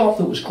from the shop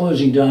that was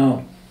closing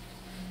down,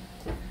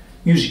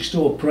 Music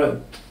Store Pro,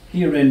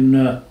 here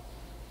in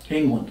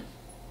England,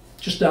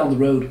 just down the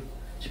road.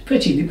 It's a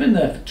pity, they've been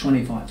there for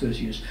 25, 30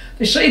 years.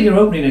 They say they're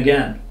opening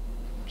again,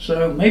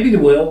 so maybe they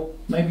will,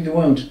 maybe they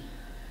won't.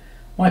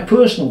 My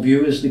personal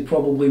view is they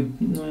probably,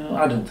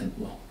 I don't think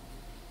they will.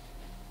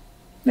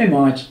 They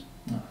might,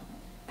 no,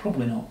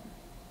 probably not.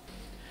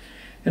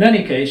 In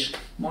any case,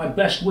 my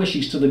best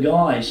wishes to the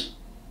guys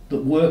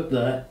that work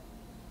there.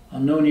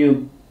 I've known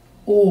you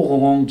all a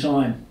long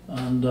time,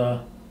 and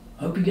I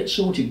hope you get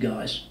sorted,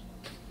 guys.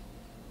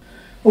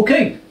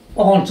 Okay,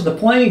 on to the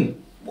playing.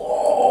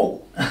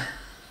 Whoa!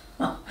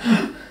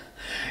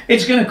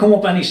 It's going to come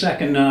up any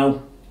second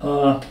now.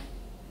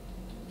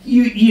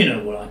 You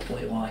know what I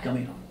play like. I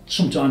mean,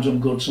 sometimes I'm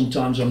good,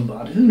 sometimes I'm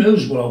bad. Who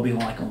knows what I'll be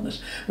like on this?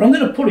 But I'm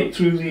going to put it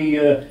through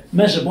the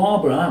Mesa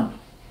Barbara amp.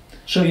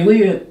 So you'll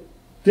hear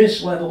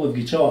this level of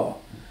guitar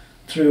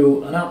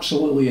through an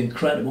absolutely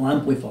incredible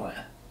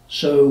amplifier.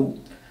 So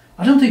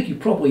I don't think you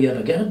probably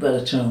ever get a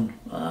better tone.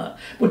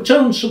 But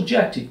tone's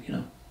subjective, you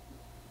know.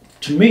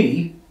 To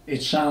me,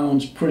 it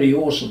sounds pretty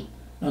awesome.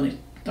 And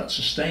that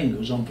sustain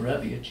goes on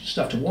forever. You just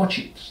have to watch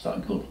it. It's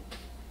that good.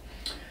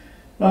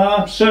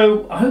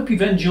 So I hope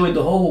you've enjoyed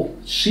the whole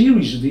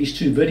series of these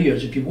two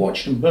videos, if you've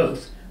watched them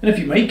both. And if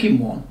you're making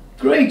one,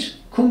 great.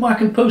 Come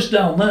back and post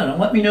down there and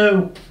let me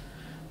know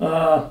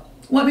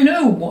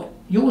what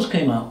yours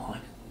came out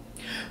like.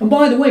 And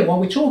by the way,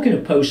 while we're talking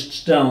of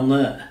posts down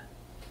there,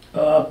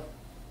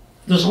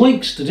 there's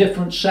links to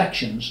different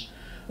sections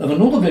of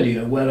another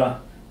video where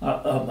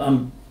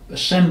I'm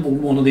assembled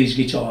one of these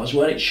guitars,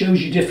 where it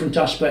shows you different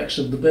aspects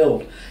of the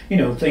build. You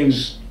know,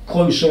 things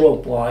closer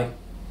up, like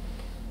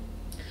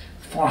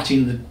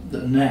flattening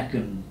the neck,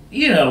 and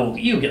you know,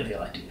 you get the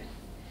idea.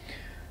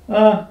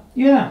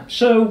 Yeah,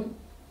 so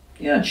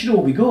yeah, it should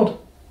all be good.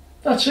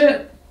 That's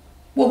it.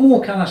 What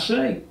more can I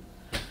say?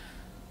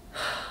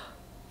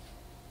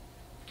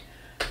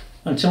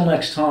 Until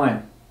next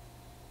time,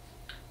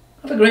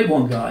 have a great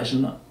one, guys,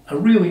 and I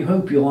really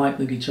hope you like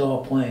the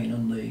guitar playing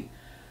and the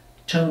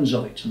tones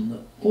of it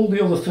and all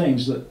the other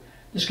things that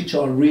this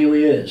guitar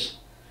really is.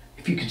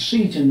 If you could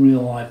see it in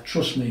real life,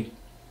 trust me,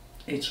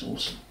 it's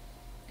awesome.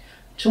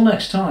 Till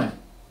next time,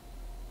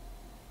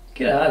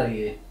 get out of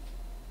here.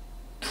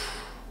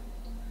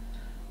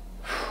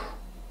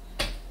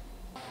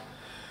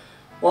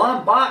 Well,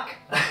 I'm back.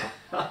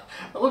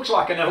 It looks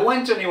like I never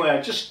went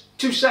anywhere. Just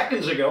 2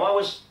 seconds ago I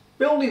was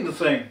building the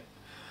thing.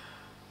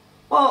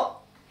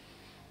 Well,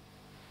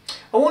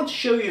 I want to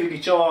show you the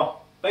guitar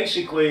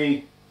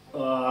basically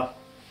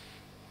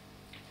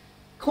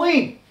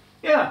clean.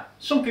 Yeah,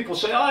 some people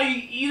say, oh,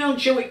 you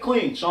don't show it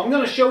clean. So I'm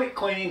going to show it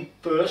clean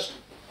first,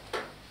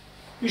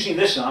 using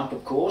this amp,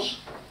 of course.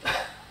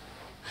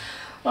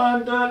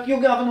 And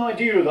you'll have an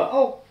idea of that.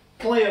 I'll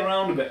play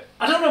around a bit.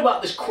 I don't know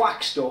about this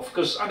quack stuff,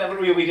 because I never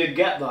really did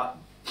get that.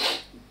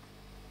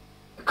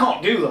 I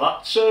can't do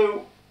that,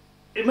 so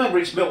remember,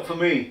 it's built for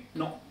me,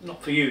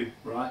 not for you,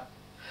 right?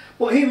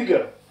 Well, here we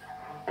go.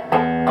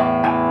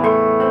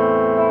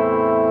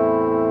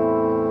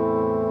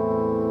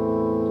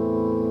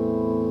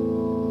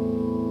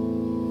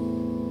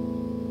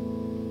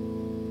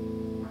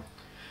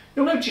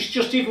 You'll notice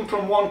just even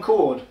from one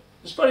chord,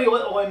 there's very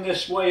little in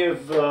this way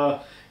of,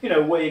 you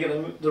know, where you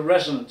get the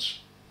resonance.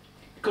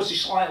 Because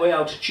it's slightly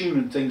out of tune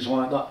and things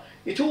like that.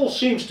 It all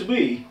seems to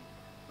be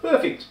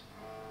perfect.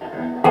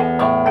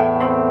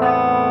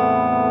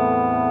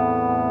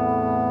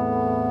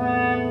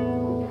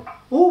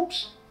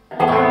 Oops.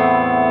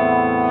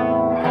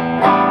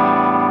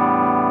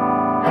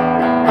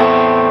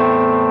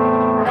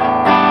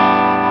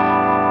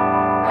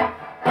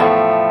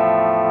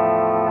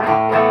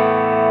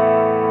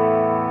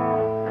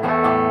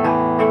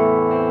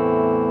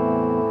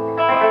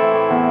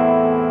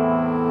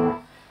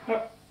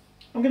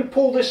 I'm going to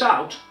pull this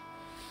out.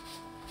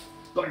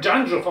 Got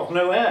dandruff off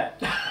no hair.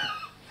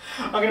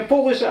 I'm going to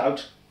pull this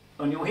out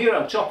and you'll hear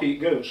how choppy it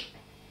goes.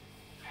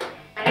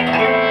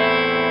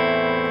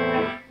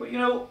 But you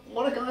know, a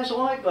lot of guys are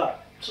like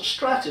that. It's a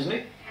Strat, isn't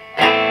it?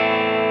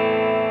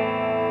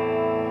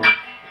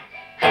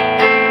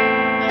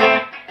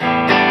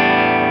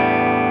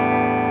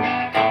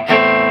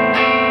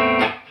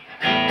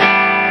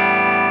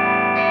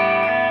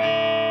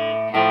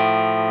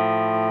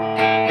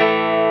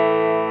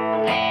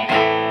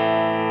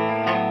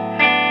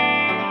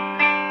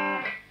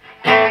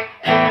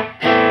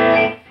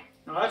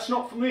 That's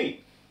not for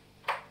me.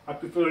 I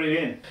prefer it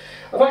in.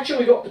 I've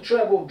actually got the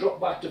treble dropped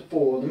back to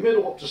 4, the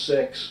middle up to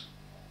 6,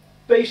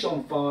 bass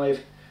on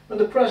 5, and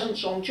the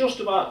presence on just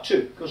about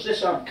 2, because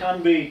this amp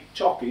can be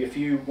choppy if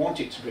you want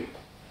it to be.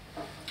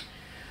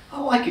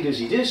 I like it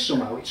as it is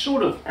somehow. It's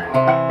sort of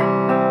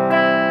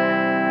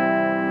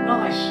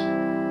nice.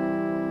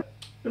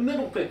 The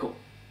middle pickup,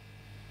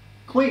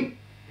 clean,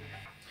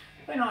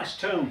 very nice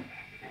tone.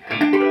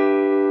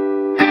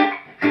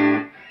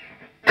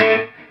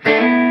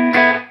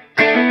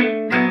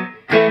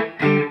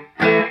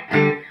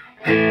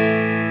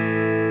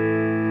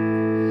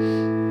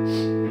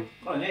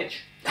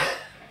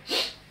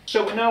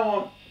 So we're now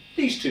on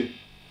these two.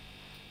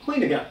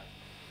 Clean again.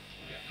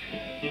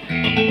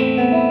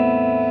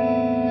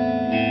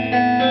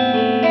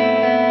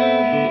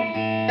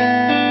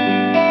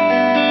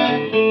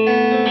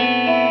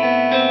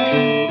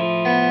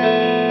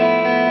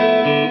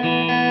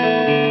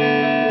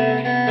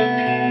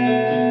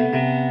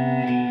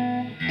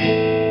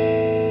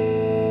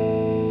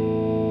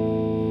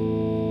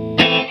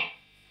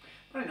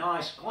 Very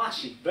nice,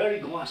 glassy, very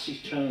glassy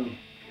tone.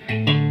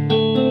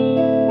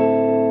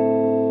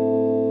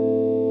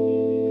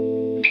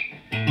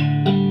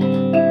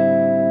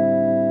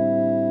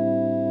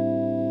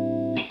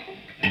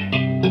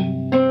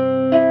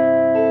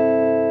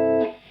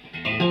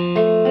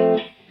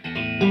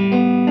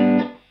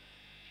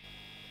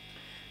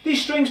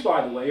 These strings,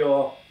 by the way,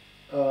 are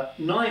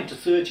 9 to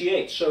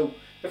 38, so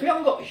if you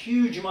haven't got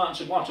huge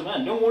amounts of bottom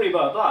end, don't worry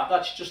about that.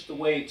 That's just the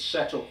way it's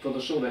set up for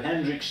the sort of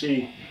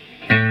Hendrixy.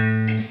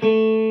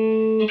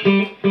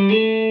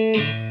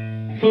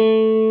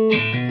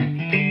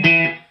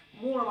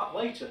 More of that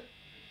later.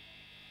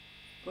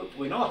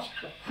 Hopefully not,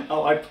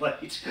 how I play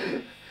it.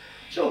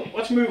 So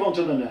let's move on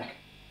to the neck.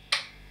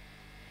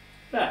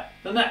 There,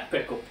 the neck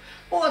pickup.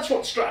 Well, that's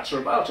what Strats are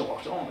about a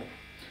lot, aren't they?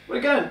 But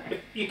again,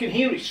 you can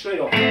hear it straight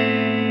off.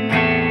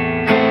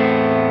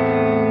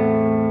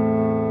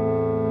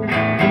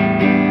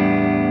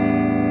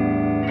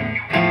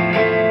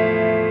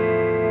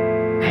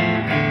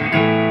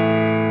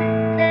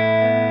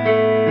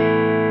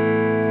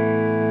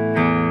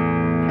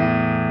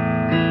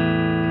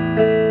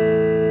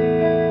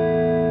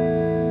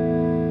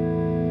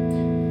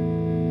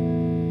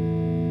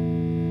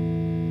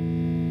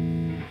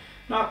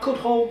 Now I could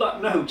hold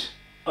that note,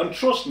 and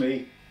trust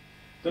me,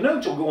 the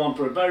note will go on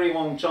for a very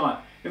long time.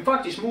 In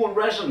fact, it's more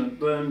resonant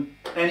than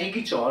any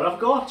guitar I've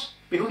got.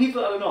 Believe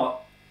that or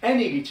not,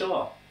 any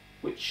guitar,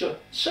 which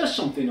says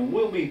something, and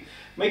we'll be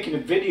making a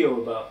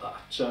video about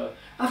that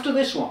after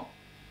this one.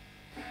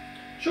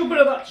 So a bit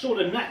of that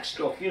sort of neck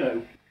stuff, you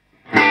know.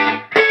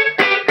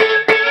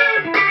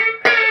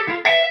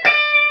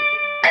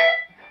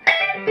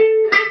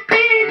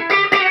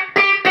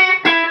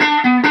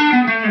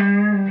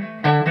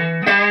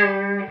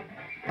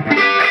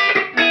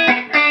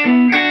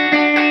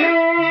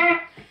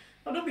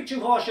 Too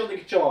harsh on the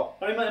guitar,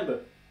 and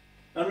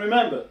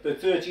remember the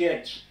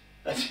 38s.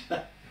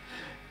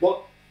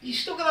 But you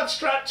still got that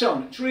Strat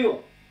tone, it's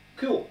real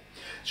cool.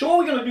 So all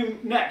we're going to do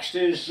next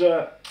is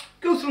go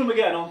through them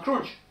again on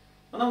crunch,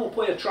 and then we'll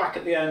play a track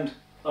at the end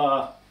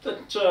that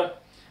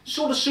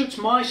sort of suits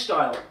my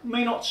style.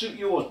 May not suit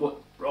yours, but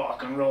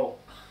rock and roll.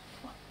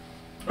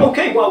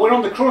 Okay, well, we're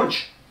on the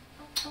crunch.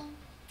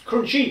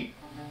 Crunchy.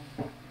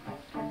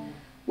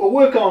 We'll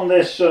work on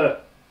this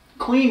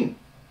clean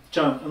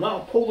tone, and then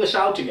I'll pull this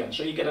out again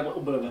so you get a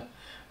little bit of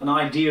an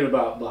idea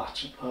about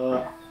that.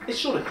 It's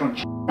sort of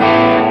crunchy.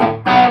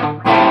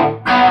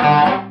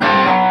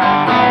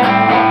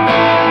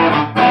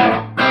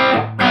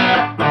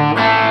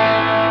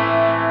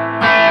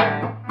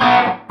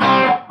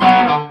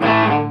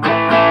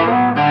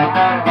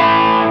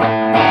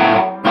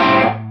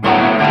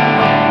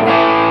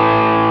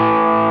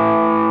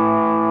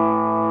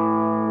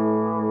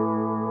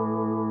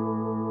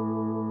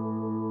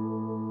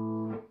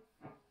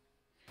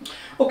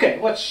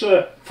 let's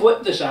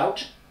flip this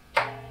out.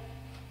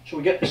 So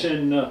we get this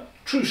in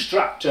true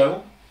Strat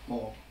tone,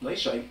 or they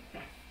say.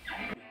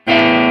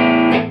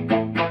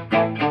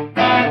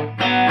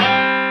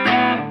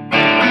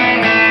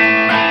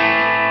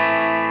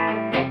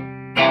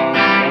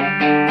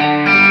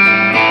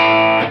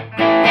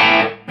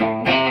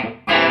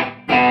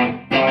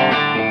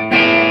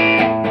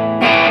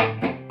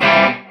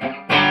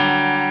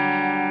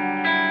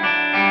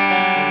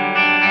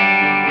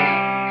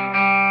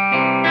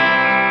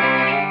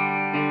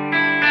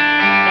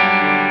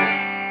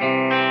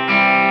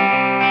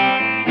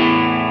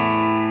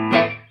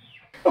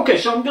 Okay,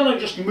 so I'm going to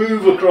just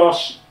move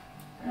across,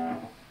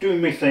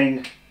 doing my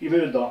thing. You've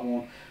heard that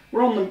one.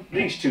 We're on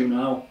these two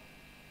now.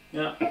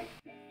 Yeah.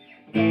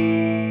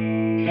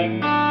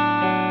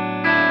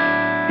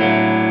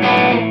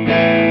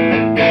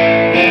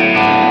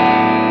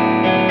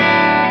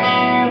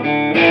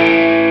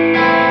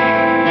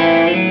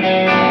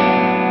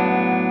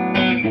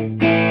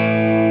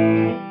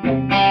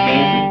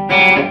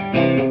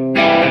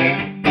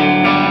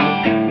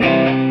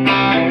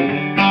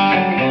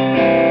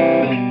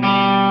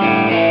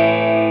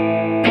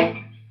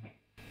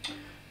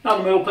 Now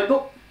the middle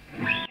pickup.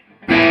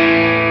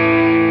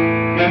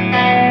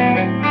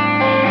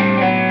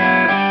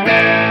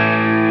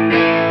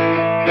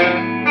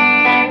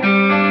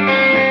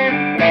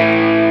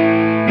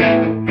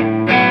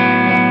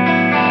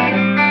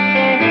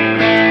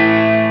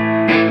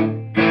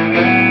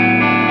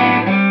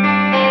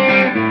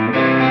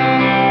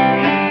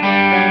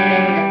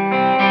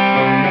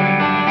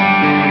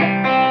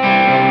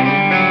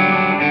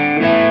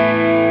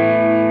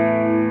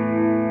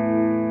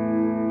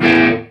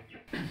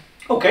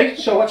 Okay,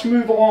 so let's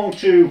move along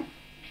to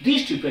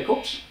these two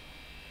pickups.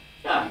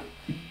 Yeah.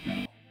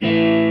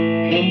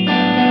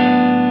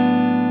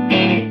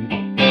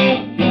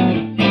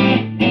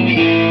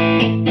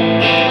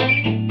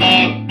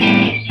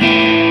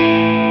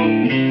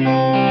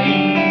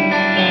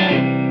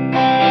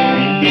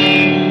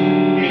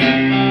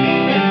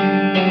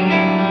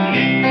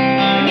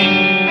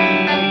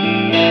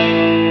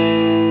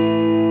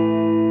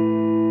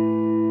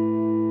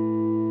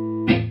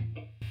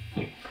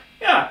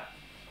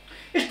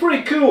 It's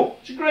pretty cool.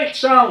 It's a great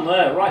sound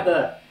there, right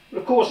there. But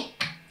of course,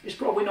 it's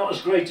probably not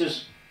as great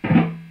as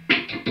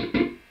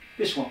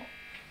this one.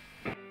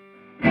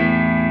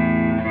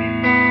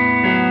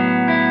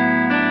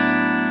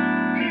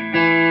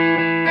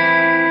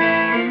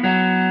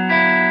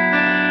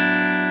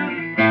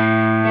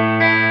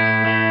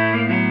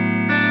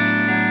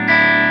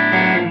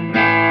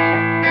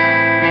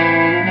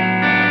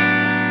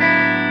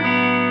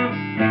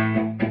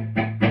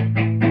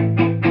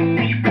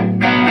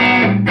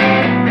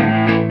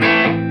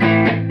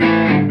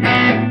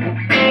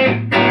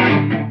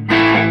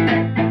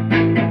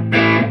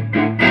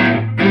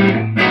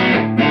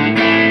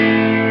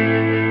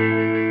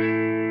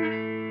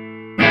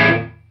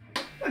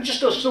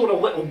 Just a sort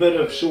of little bit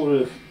of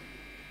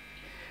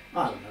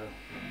I don't know,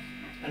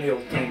 any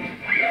old thing.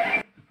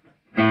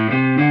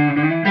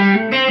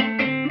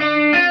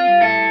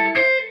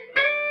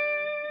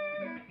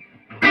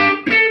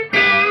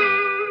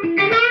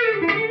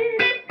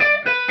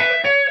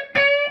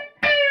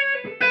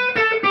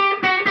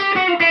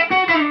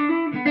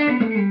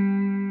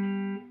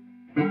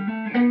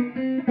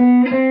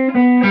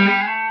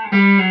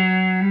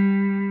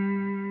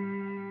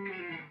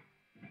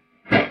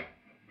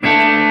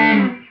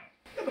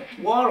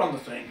 Wire on the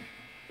thing.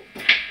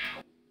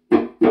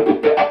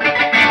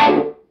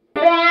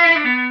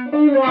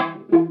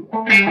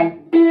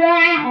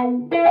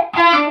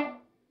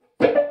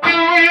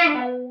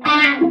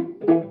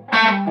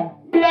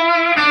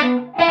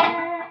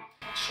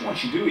 Just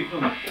once you do it,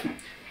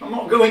 I'm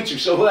not going to,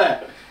 so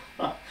there.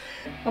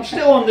 I'm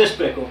still on this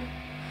pickle,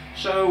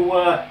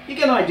 so you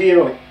get an idea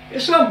of it. It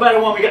sounds better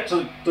when we get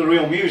to the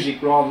real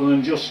music rather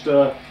than just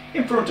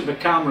in front of a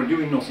camera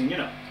doing nothing, you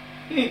know.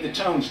 You need the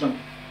tones, don't you?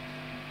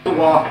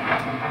 What?